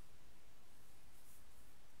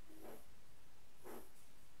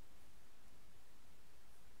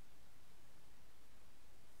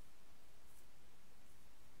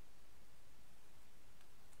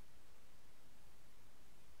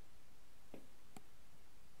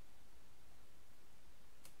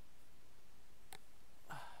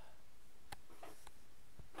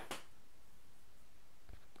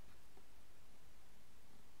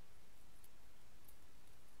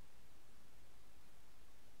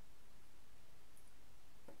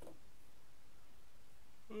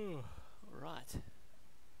 Right.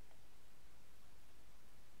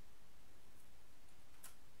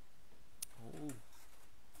 Ooh.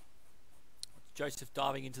 Joseph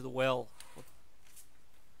diving into the well.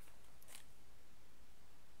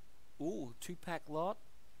 Ooh, 2-pack lot.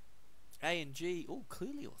 A and G. Ooh,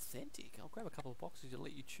 clearly authentic. I'll grab a couple of boxes to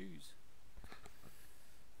let you choose.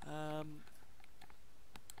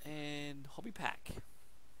 And hobby pack.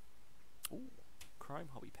 Ooh, chrome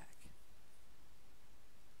hobby pack.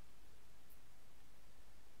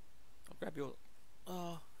 I'll grab your...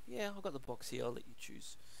 yeah, I've got the box here. I'll let you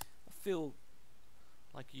choose. I feel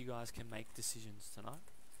like you guys can make decisions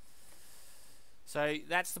tonight. So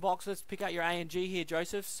that's the box. Let's pick out your A and G here,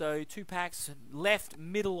 Joseph. So 2 packs, left,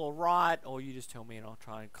 middle, or right, or you just tell me and I'll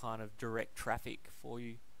try and kind of direct traffic for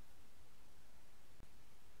you.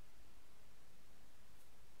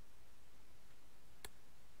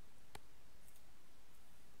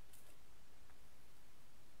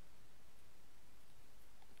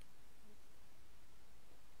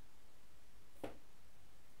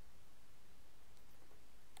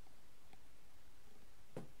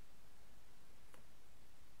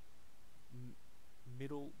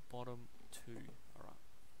 Middle, bottom, 2. Alright.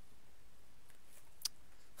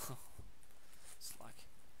 It's like...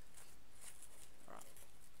 Alright.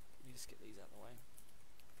 Let me just get these out of the way.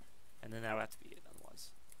 And then that'll have to be it otherwise.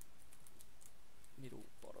 Middle,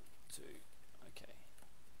 bottom, 2. Okay.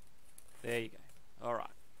 There you go. Alright.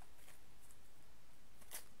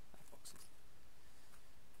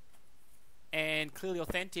 And clearly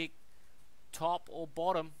authentic. Top or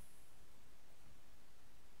bottom?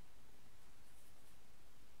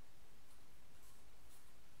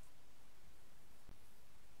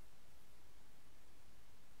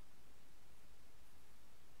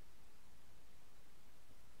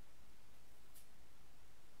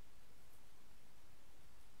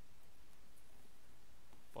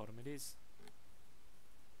 Bottom it is.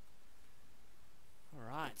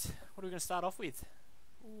 Alright, what are we going to start off with?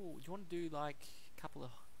 Ooh, do you want to do like a couple of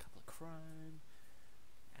chrome?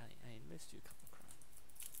 Let's do a couple of chrome.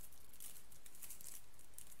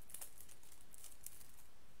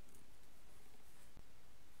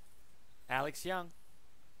 Alex Young.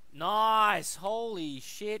 Nice! Holy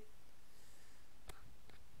shit.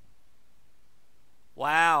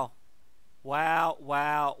 Wow. Wow,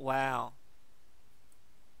 wow, wow.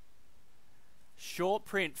 Short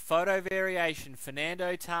print photo variation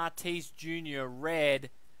Fernando Tatis Jr. red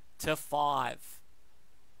to 5.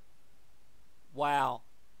 Wow.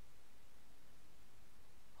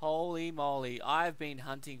 Holy moly. I've been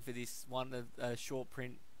hunting for this one short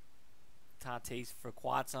print Tatis for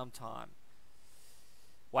quite some time.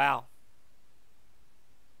 Wow.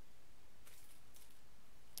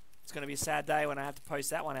 It's going to be a sad day when I have to post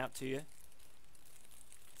that one out to you.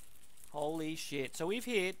 Holy shit. So we've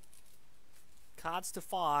hit cards to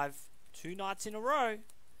 5 2 nights in a row,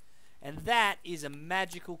 and that is a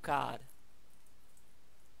magical card.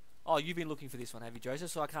 Oh, you've been looking for this one, have you, Joseph?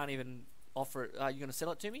 So I can't even offer it. Are you going to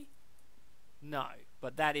sell it to me? No,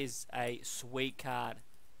 but that is a sweet card.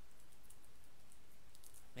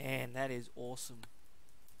 Man, that is awesome.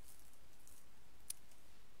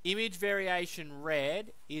 Image variation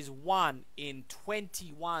red is 1 in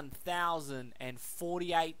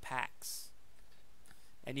 21,048 packs.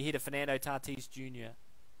 And you hit a Fernando Tatis Jr.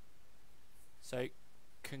 So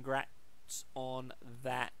congrats on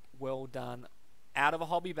that. Well done. Out of a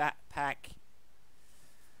hobby pack.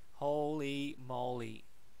 Holy moly.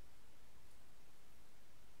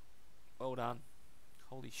 Well done.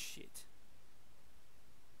 Holy shit.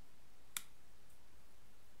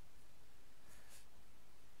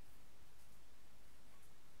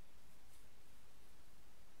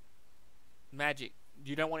 Magic.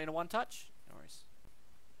 You don't want it in a one touch? No worries.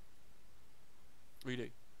 We do.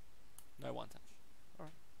 No one touch.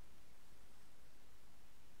 Alright.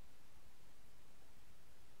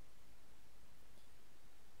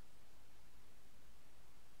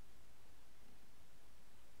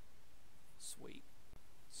 Sweet.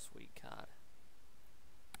 Sweet card.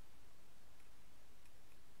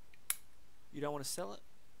 You don't want to sell it?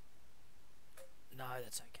 No,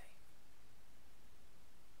 that's okay.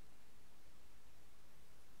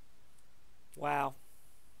 Wow.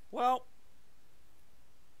 Well,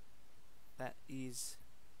 that is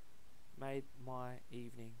made my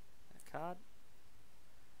evening. That card.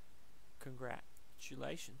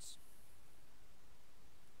 Congratulations.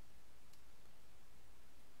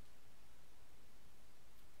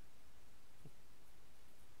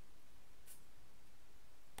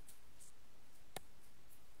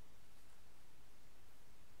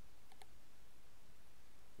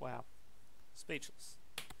 Wow. Speechless.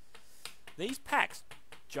 These packs,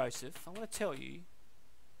 Joseph, I'm going to tell you,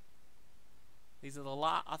 these are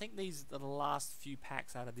I think these are the last few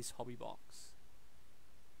packs out of this hobby box.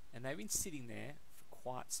 And they've been sitting there for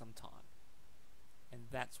quite some time. And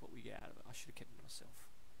that's what we get out of it. I should have kept it myself.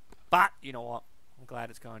 But, you know what? I'm glad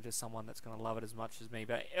it's going to someone that's going to love it as much as me.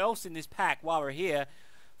 But else in this pack, while we're here,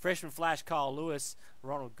 Freshman Flash, Kyle Lewis,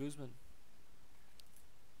 Ronald Guzman.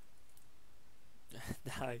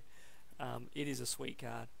 No. It is a sweet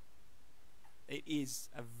card. It is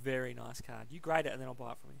a very nice card. You grade it and then I'll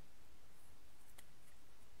buy it from you.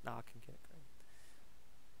 No, I can get it graded.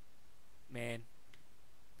 Man,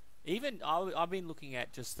 even I've been looking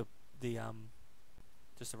at just the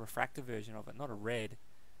refractor version of it, not a red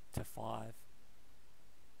to 5.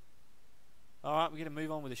 All right, we're gonna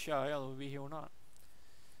move on with the show. I'll be here all night.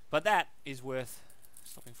 But that is worth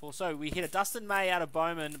stopping for. So we hit a Dustin May out of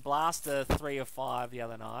Bowman Blaster 3 of 5 the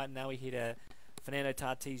other night. And now we hit a Fernando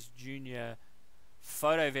Tatis Jr.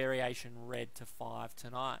 Photo variation red to 5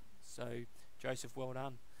 tonight. So Joseph, well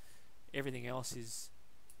done. Everything else is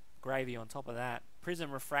gravy on top of that.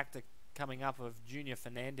 Prism refractor coming up of Junior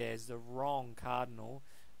Fernandez, the wrong Cardinal,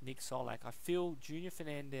 Nick Solak. I feel Junior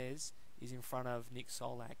Fernandez is in front of Nick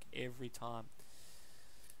Solak every time.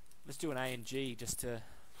 Let's do an A and G just to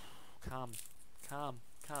calm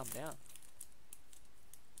down.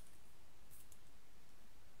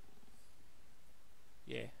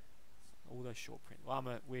 Yeah, all those short print.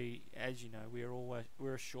 Well, as you know,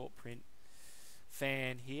 we're a short print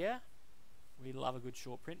fan here. We love a good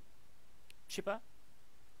short print. Chipper,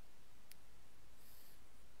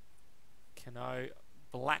 Cano,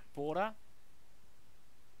 black border.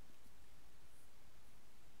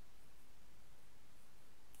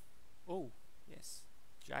 Oh, yes.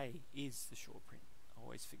 J is the short print. I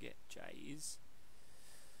always forget J is.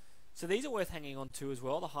 So these are worth hanging on to as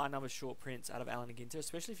well. The high number short prints out of Allen and Ginter,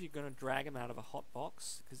 especially if you're going to drag them out of a hot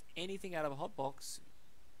box. Because anything out of a hot box,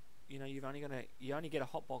 you know, you only get a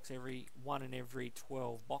hot box every 1 in every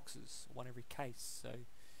 12 boxes, 1 every case. So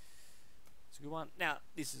it's a good one. Now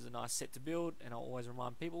this is a nice set to build, and I'll always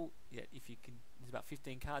remind people, yeah, if you can, there's about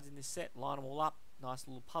 15 cards in this set. Line them all up, nice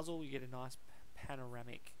little puzzle. You get a nice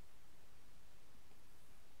panoramic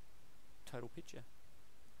total picture.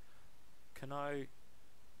 Cano,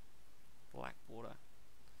 black border.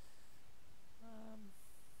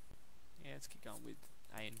 Yeah, let's keep going with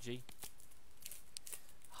A and G.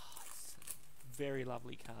 Oh, it's a very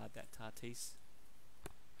lovely card, that Tatis.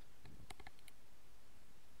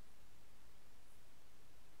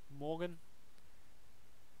 Morgan,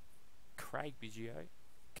 Craig Biggio,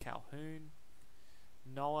 Calhoun,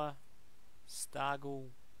 Noah, Stargell,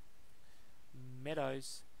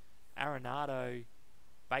 Meadows, Arenado,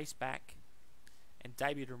 base back, and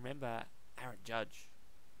debut to remember, Aaron Judge.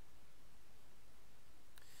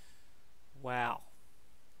 Wow.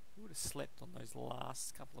 Who would have slept on those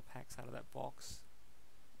last couple of packs out of that box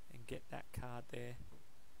and get that card there?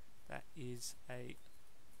 That is a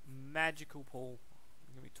magical pull.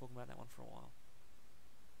 I'm going to be talking about that one for a while.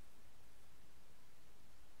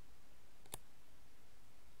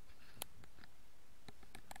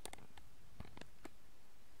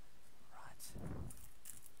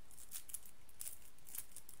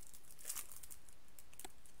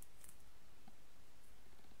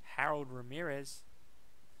 Harold Ramirez,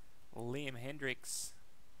 Liam Hendricks,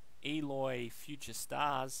 Eloy Future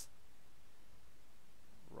Stars.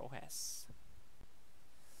 Rojas.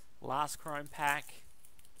 Last chrome pack.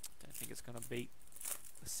 Don't think it's going to beat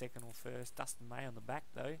the second or first. Dustin May on the back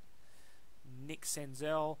though. Nick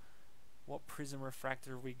Senzel. What prism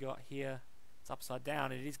refractor have we got here? It's upside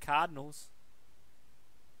down. It is Cardinals.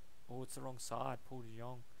 Oh, it's the wrong side. Paul de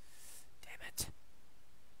Jong. Damn it.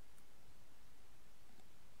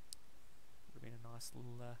 Would have been a nice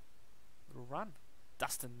little run.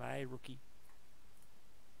 Dustin May, rookie.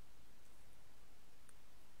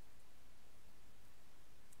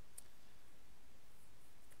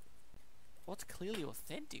 What's clearly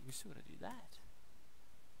authentic? We still got to do that.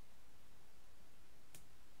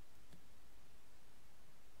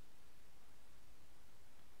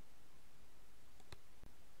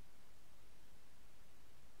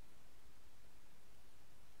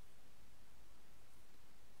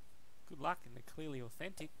 Good luck in the clearly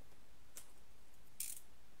authentic.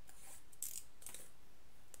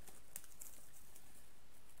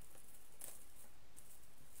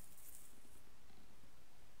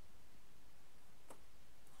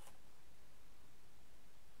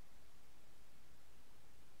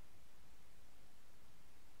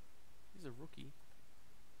 He's a rookie.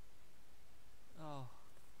 Oh.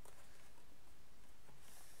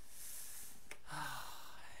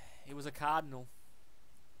 It was a Cardinal.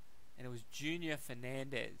 And it was Junior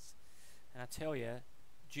Fernandez. And I tell you,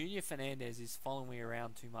 Junior Fernandez is following me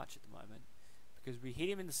around too much at the moment. Because we hit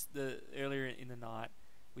him in the earlier in the night.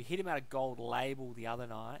 We hit him out of gold label the other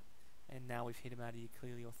night. And now we've hit him out of your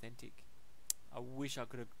clearly authentic. I wish I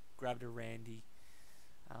could have grabbed a Randy.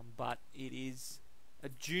 But it is a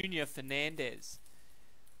Junior Fernandez.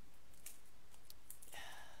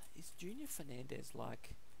 Is Junior Fernandez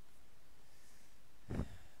like...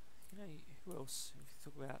 You know, who else? If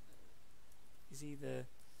you talk about... Is he the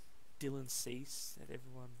Dylan Cease that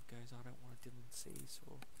everyone goes, I don't want a Dylan Cease,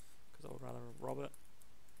 or because I would rather a Robert?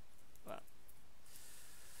 But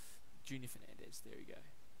Junior Fernandez, there you go.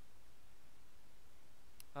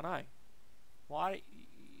 I know. Why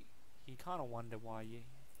you kind of wonder why you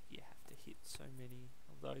have to hit so many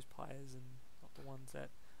of those players and not the ones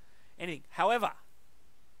that anything. However,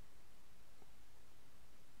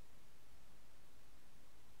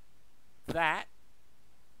 that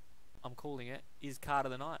I'm calling it is card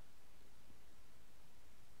of the night.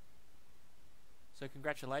 So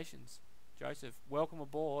congratulations, Joseph. Welcome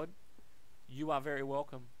aboard. You are very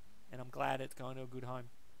welcome, and I'm glad it's going to a good home.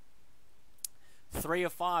 3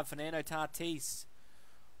 of 5, Fernando Tatis.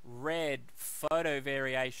 Red photo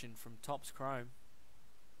variation from Topps Chrome.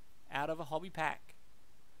 Out of a hobby pack.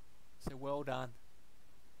 So well done.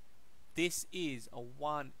 This is a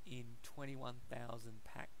 1 in 21,000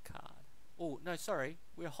 pack card. Oh, no, sorry.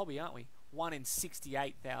 We're a hobby, aren't we? 1 in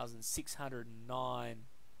 68,609.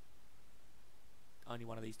 Only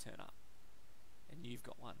one of these turn up. And you've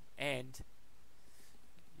got one. And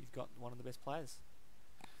you've got one of the best players.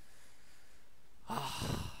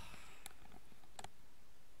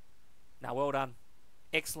 Now, well done.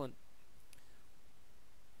 Excellent.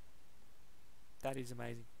 That is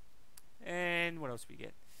amazing. And what else do we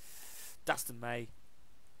get? Dustin May.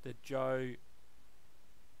 The Joe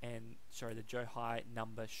High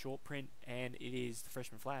number short print, and it is the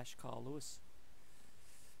freshman flash, Kyle Lewis.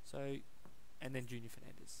 So, and then Junior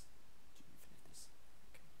Fernandez.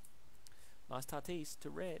 Okay. Nice Tatis to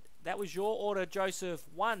red. That was your order, Joseph.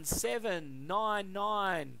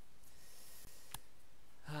 1799.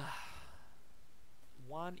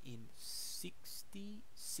 1 in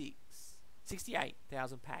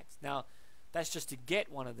 68,000 packs. Now, that's just to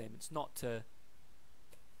get one of them. It's not to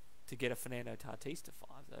get a Fernando Tatis to 5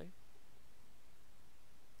 though.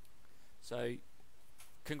 So,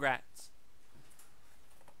 congrats.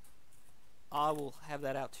 I will have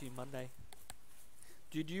that out to you Monday.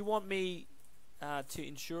 Did you want me to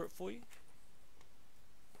insure it for you?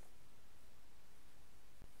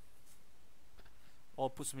 We'll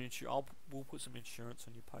put some insurance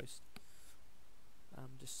on your post,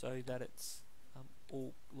 just so that it's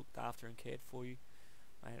all looked after and cared for you.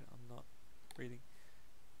 Mate, I'm not breathing.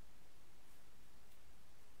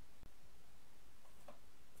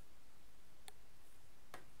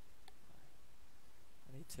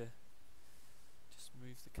 I need to just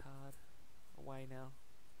move the card away now.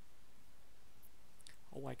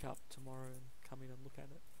 I'll wake up tomorrow and come in and look at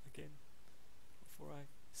it again before I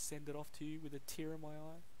send it off to you with a tear in my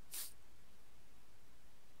eye.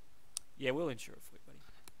 Yeah, we'll insure it for you, buddy.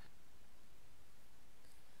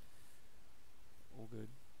 All good.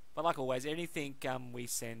 But like always, anything we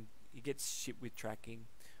send, it gets shipped with tracking.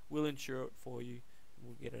 We'll insure it for you. And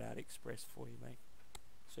we'll get it out express for you, mate.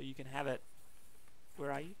 So you can have it.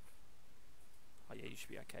 Where are you? Oh yeah, you should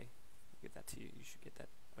be okay. I'll give that to you. You should get that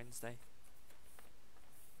Wednesday.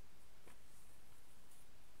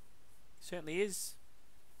 Certainly is.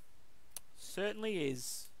 Certainly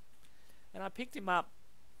is. And I picked him up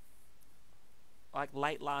like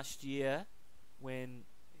late last year when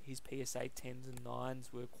his PSA 10s and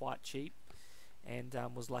 9s were quite cheap, and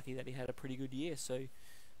was lucky that he had a pretty good year. So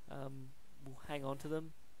we'll hang on to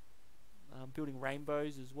them. Building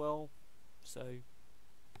rainbows as well. So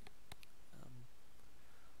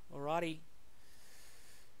alrighty.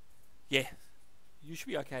 Yeah, you should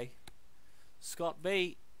be okay. Scott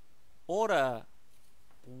B, order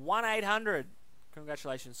 1-800.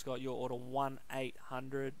 Congratulations, Scott. Your order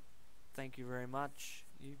 1-800. Thank you very much.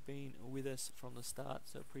 You've been with us from the start,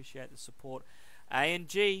 so appreciate the support. A and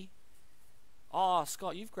G. Oh,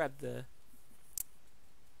 Scott, you've grabbed the...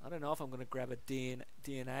 I don't know if I'm going to grab a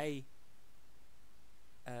DNA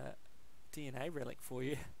relic for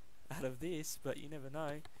you out of this, but you never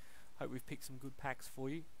know. Hope we've picked some good packs for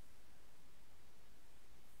you.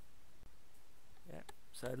 Yeah,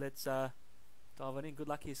 so let's dive on in. Good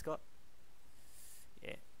luck here, Scott.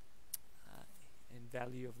 Yeah. And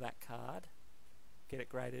value of that card. Get it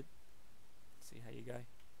graded. See how you go.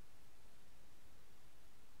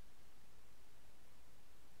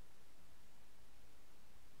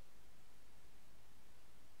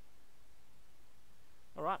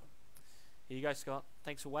 Alright. Here you go, Scott.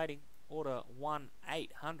 Thanks for waiting. Order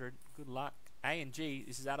 1-800. Good luck. A and G.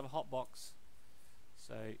 This is out of a hot box.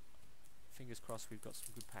 So, fingers crossed we've got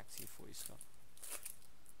some good packs here for you, Scott.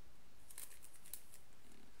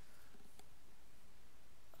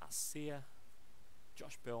 Arcia,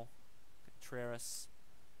 Josh Bell, Contreras,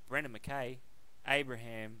 Brendan McKay,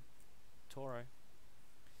 Abraham Toro,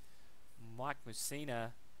 Mike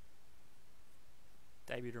Mussina,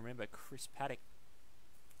 debut to remember, Chris Paddock,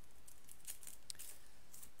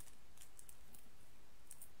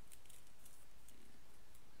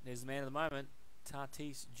 there's the man of the moment,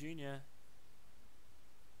 Tatis Jr.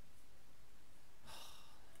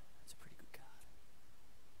 That's a pretty good card.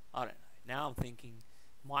 I don't know. Now I'm thinking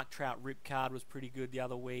Mike Trout rip card was pretty good the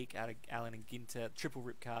other week out of Allen and Ginter. Triple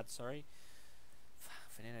rip card, sorry.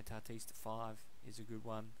 Fernando Tatis to 5 is a good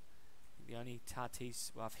one. The only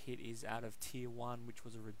Tatis I've hit is out of tier 1, which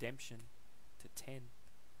was a redemption to 10.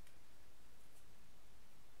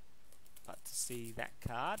 But to see that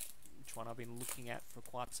card, which one I've been looking at for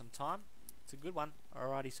quite some time, it's a good one.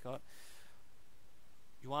 Alrighty, Scott.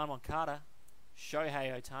 Juan Moncada,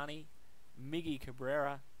 Shohei Ohtani, Miggy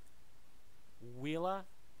Cabrera, Wheeler,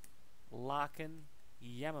 Larkin,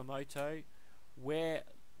 Yamamoto, Where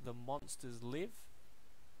the Monsters Live,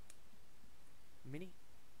 Mini,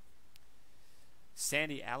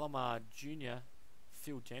 Sandy Alomar Jr.,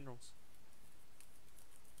 Field Generals.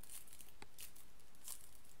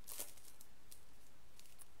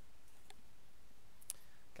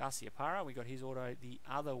 Garcia Parra, we got his auto the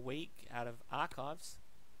other week out of Archives.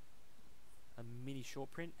 A mini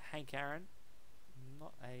short print. Hank Aaron,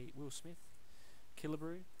 not a Will Smith.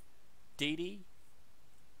 Killebrew, Didi,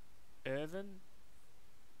 Irvin.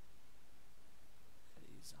 That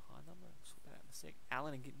is a high number. We'll sort that out in a sec.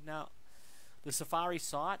 Allen and now the Safari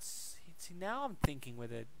sites. See, now I'm thinking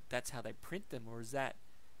whether that's how they print them or is that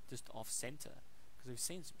just off center, because we've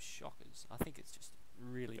seen some shockers. I think it's just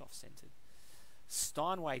really off centered.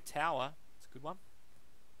 Steinway Tower. It's a good one.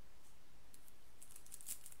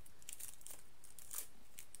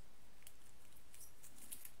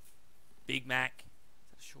 Big Mac. Is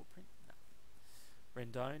that a short print? No.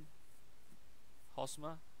 Rendon.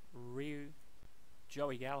 Hosmer. Ryu.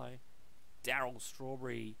 Joey Gallo. Darryl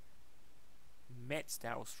Strawberry. Mets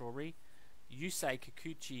Darryl Strawberry. Yusei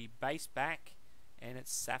Kikuchi base back. And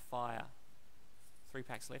it's Sapphire. 3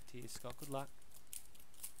 packs left here, Scott. Good luck.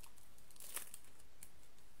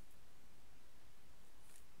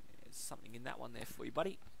 There's something in that one there for you,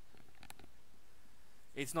 buddy.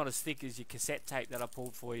 It's not as thick as your cassette tape that I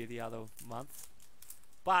pulled for you the other month.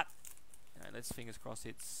 But, you know, let's fingers crossed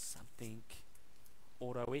it's something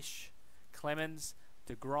auto-ish. Clemens,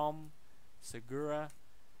 DeGrom, Segura,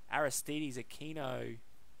 Aristides Aquino,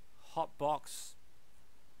 Hot Box,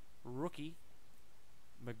 Rookie,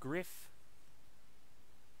 McGriff,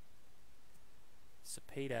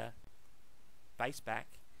 Cepeda, Baseback,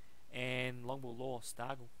 and Longball Law,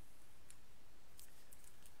 Stargle.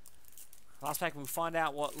 Last pack, we'll find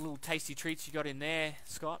out what little tasty treats you got in there,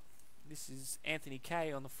 Scott. This is Anthony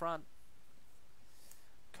K on the front.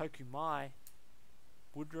 Koku Mai,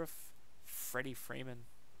 Woodruff, Freddie Freeman,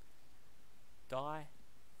 Dye,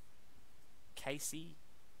 Casey,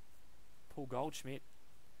 Paul Goldschmidt,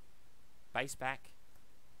 Baseback,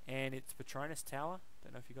 and it's Patronus Tower.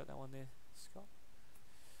 Don't know if you got that one there, Scott.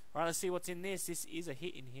 Right, let's see what's in this. This is a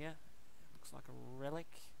hit in here. Looks like a relic.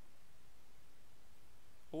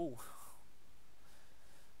 Oh,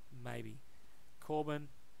 maybe. Corbin,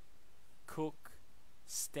 Cook,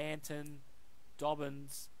 Stanton,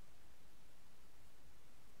 Dobbins,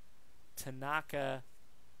 Tanaka,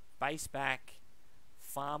 baseback,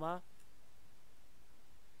 Farmer.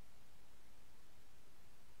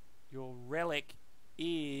 Your relic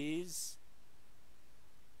is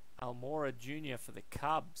Almora Jr. for the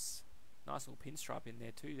Cubs. Nice little pinstripe in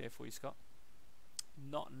there too there for you, Scott.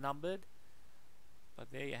 Not numbered,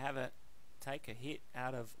 but there you have it. Take a hit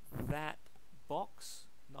out of that box.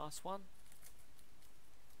 Nice one.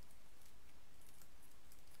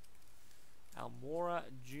 Almora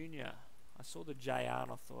Jr. I saw the JR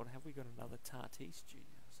and I thought, have we got another Tatis Jr.?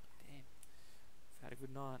 I was like, damn, we've had a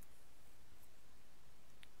good night.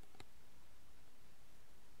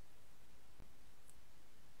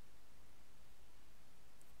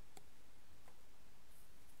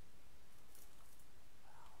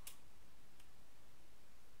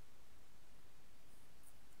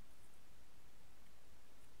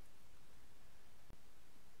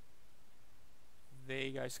 There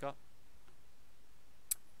you go, Scott.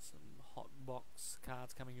 Some hot box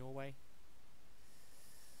cards coming your way.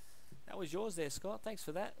 That was yours there, Scott. Thanks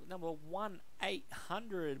for that. Number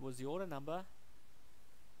 1-800 was the order number.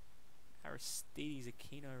 Aristides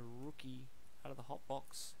Aquino rookie out of the hot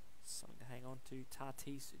box. Something to hang on to.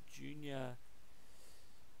 Tatis Jr.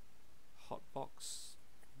 hot box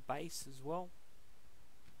base as well.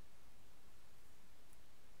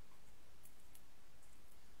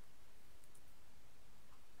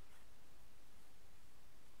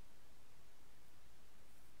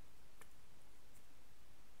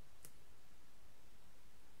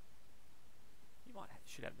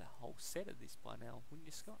 Should have the whole set of this by now, wouldn't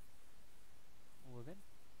you, Scott? All of them.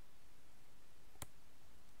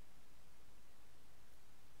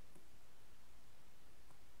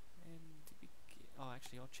 And did we get, oh,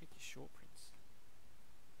 actually, I'll check your short prints.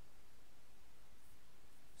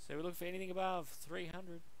 So we look for anything above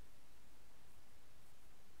 300.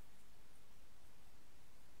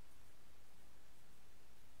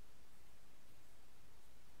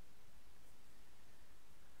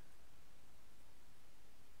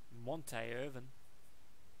 Monte Irvin.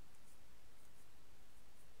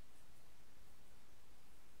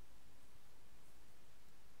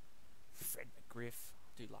 Fred McGriff.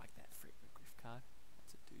 I do like that Fred McGriff card.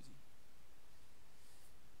 That's a doozy.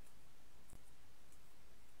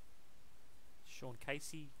 Sean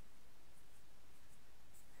Casey.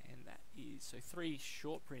 And that is, so 3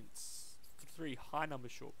 short prints. 3 high number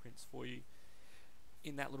short prints for you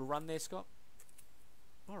in that little run there, Scott.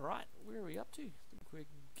 Alright, where are we up to? I think we're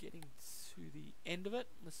getting to the end of it.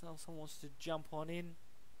 Unless someone wants to jump on in,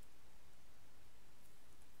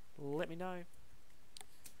 let me know.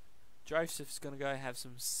 Joseph's going to go have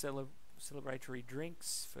some celebratory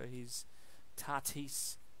drinks for his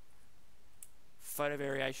Tatis photo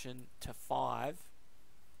variation to 5.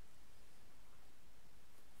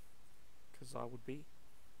 Because I would be.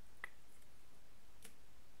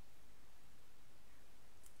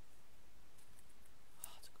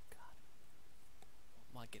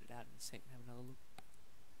 Might get it out in a second, have another look.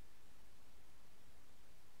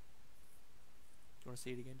 Do you want to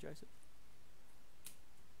see it again, Joseph?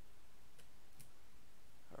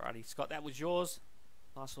 Alrighty, Scott, that was yours.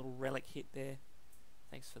 Nice little relic hit there.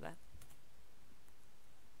 Thanks for that.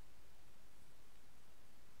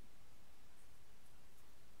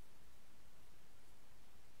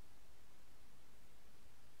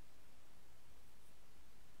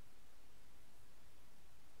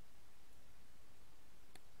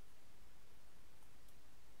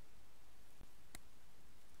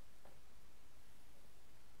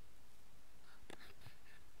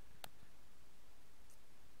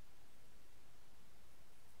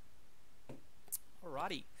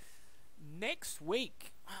 Alrighty, next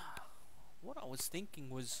week, what I was thinking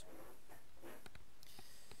was,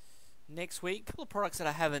 next week, a couple of products that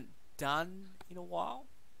I haven't done in a while.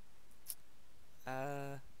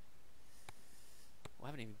 I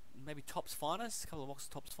haven't even, maybe Topps Finest, a couple of boxes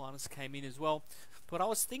of Topps Finest came in as well. But I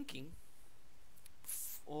was thinking,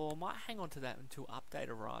 or might hang on to that until update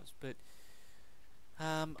arrives, but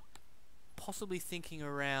possibly thinking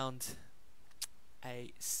around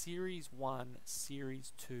a Series 1,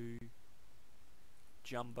 Series 2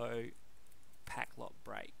 jumbo pack lot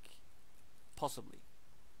break. Possibly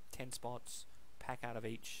 10 spots, pack out of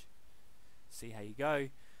each, see how you go.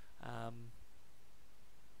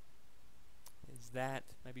 There's that,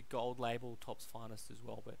 maybe gold label, Topps Finest as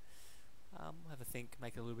well, but have a think,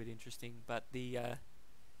 make it a little bit interesting. But the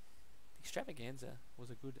Extravaganza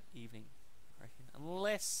was a good evening, I reckon.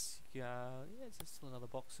 Unless, there's still another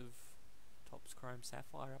box of Topps Chrome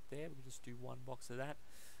Sapphire up there. We can just do one box of that.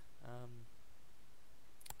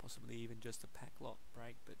 Possibly even just a pack lot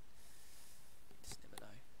break, but you just never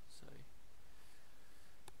know. So,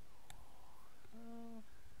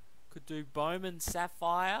 could do Bowman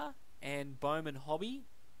Sapphire and Bowman Hobby.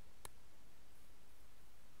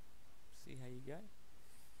 See how you go.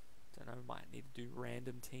 Don't know, we might need to do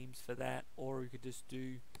random teams for that, or we could just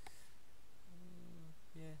do,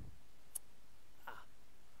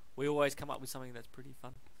 we always come up with something that's pretty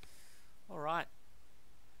fun. Alright.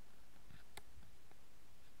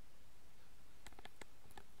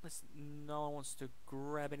 No one wants to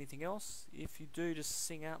grab anything else. If you do, just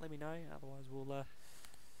sing out, let me know. Otherwise,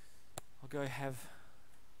 I'll go have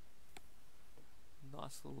a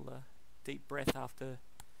nice little deep breath after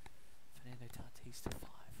Fernando Tatis to 5.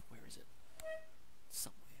 Where is it?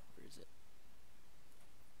 Somewhere. Where is it?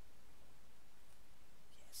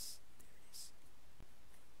 Yes, there it is.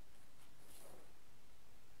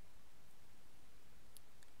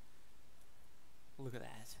 Look at that.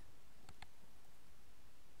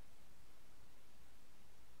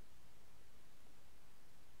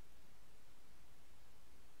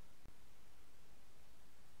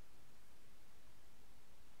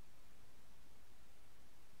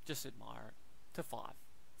 Just admire it. To 5.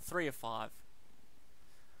 3 of 5.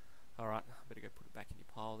 Alright, I better go put it back in your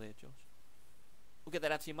pile there, Josh. We'll get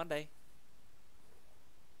that out to you Monday.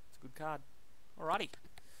 It's a good card. Alrighty.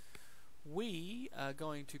 We are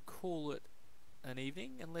going to call it an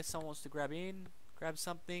evening. Unless someone wants to grab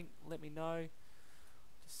something, let me know.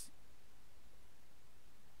 Just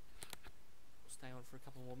stay on for a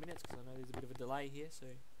couple more minutes because I know there's a bit of a delay here, so...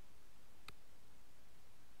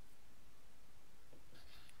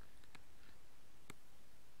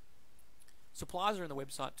 Supplies are on the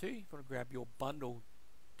website too. If you want to grab your bundle,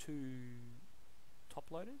 2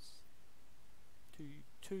 top loaders,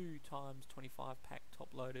 two times 25 pack top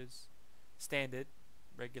loaders, standard,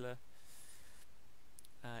 regular,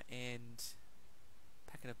 and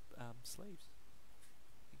packet of sleeves.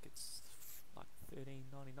 I think it's like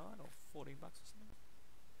 $13.99 or $14 or something.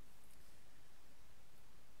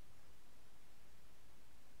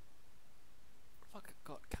 What have I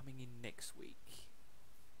got coming in next week?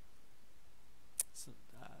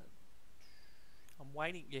 I'm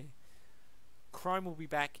waiting. Chrome will be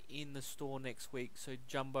back in the store next week, so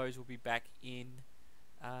Jumbos will be back in.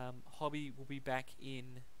 Hobby will be back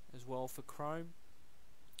in as well for Chrome.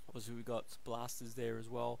 Obviously, we got blasters there as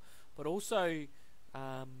well, but also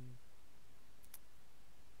we'll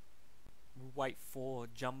wait for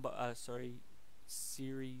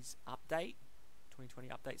series update, 2020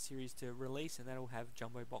 update series to release, and that'll have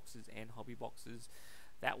jumbo boxes and hobby boxes.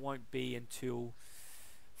 That won't be until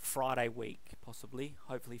Friday week, possibly.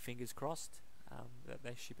 Hopefully, fingers crossed, that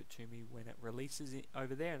they ship it to me when it releases it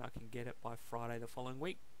over there, and I can get it by Friday the following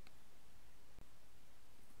week.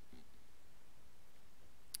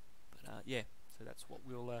 But so that's what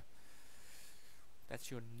we'll. That's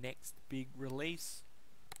your next big release.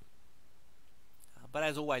 But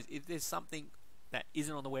as always, if there's something that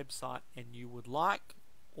isn't on the website and you would like,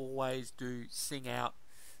 always do sing out.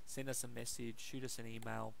 Send us a message, shoot us an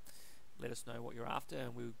email, let us know what you're after,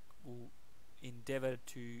 and we'll endeavour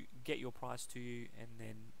to get your price to you and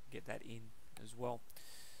then get that in as well.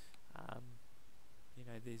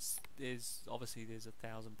 There's obviously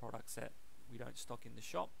 1,000 products that we don't stock in the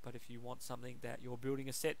shop, but if you want something that you're building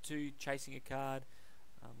a set to, chasing a card,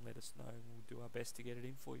 let us know and we'll do our best to get it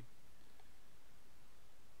in for you.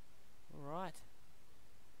 Alright.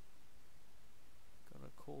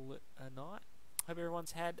 Gonna call it a night. Hope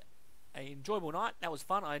everyone's had an enjoyable night. That was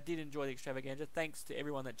fun. I did enjoy the extravaganza. Thanks to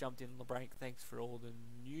everyone that jumped in on the break. Thanks for all the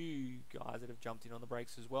new guys that have jumped in on the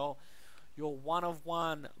breaks as well. Your 1 of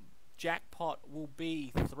 1 jackpot will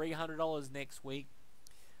be $300 next week.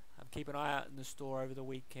 Keep an eye out in the store over the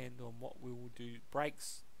weekend on what we will do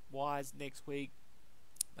breaks wise next week.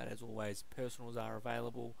 But as always, personals are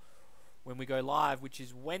available when we go live, which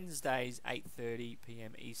is Wednesdays 8:30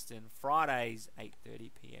 p.m. Eastern, Fridays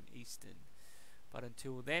 8:30 p.m. Eastern. But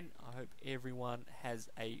until then, I hope everyone has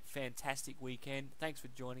a fantastic weekend. Thanks for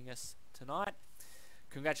joining us tonight.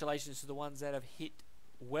 Congratulations to the ones that have hit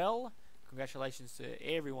well. Congratulations to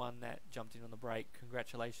everyone that jumped in on the break.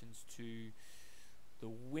 Congratulations to the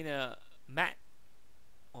winner, Matt,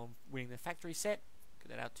 on winning the factory set. Get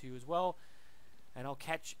that out to you as well. And I'll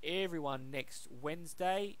catch everyone next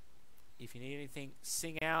Wednesday. If you need anything,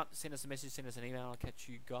 sing out, send us a message, send us an email. I'll catch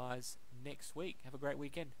you guys next week. Have a great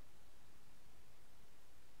weekend.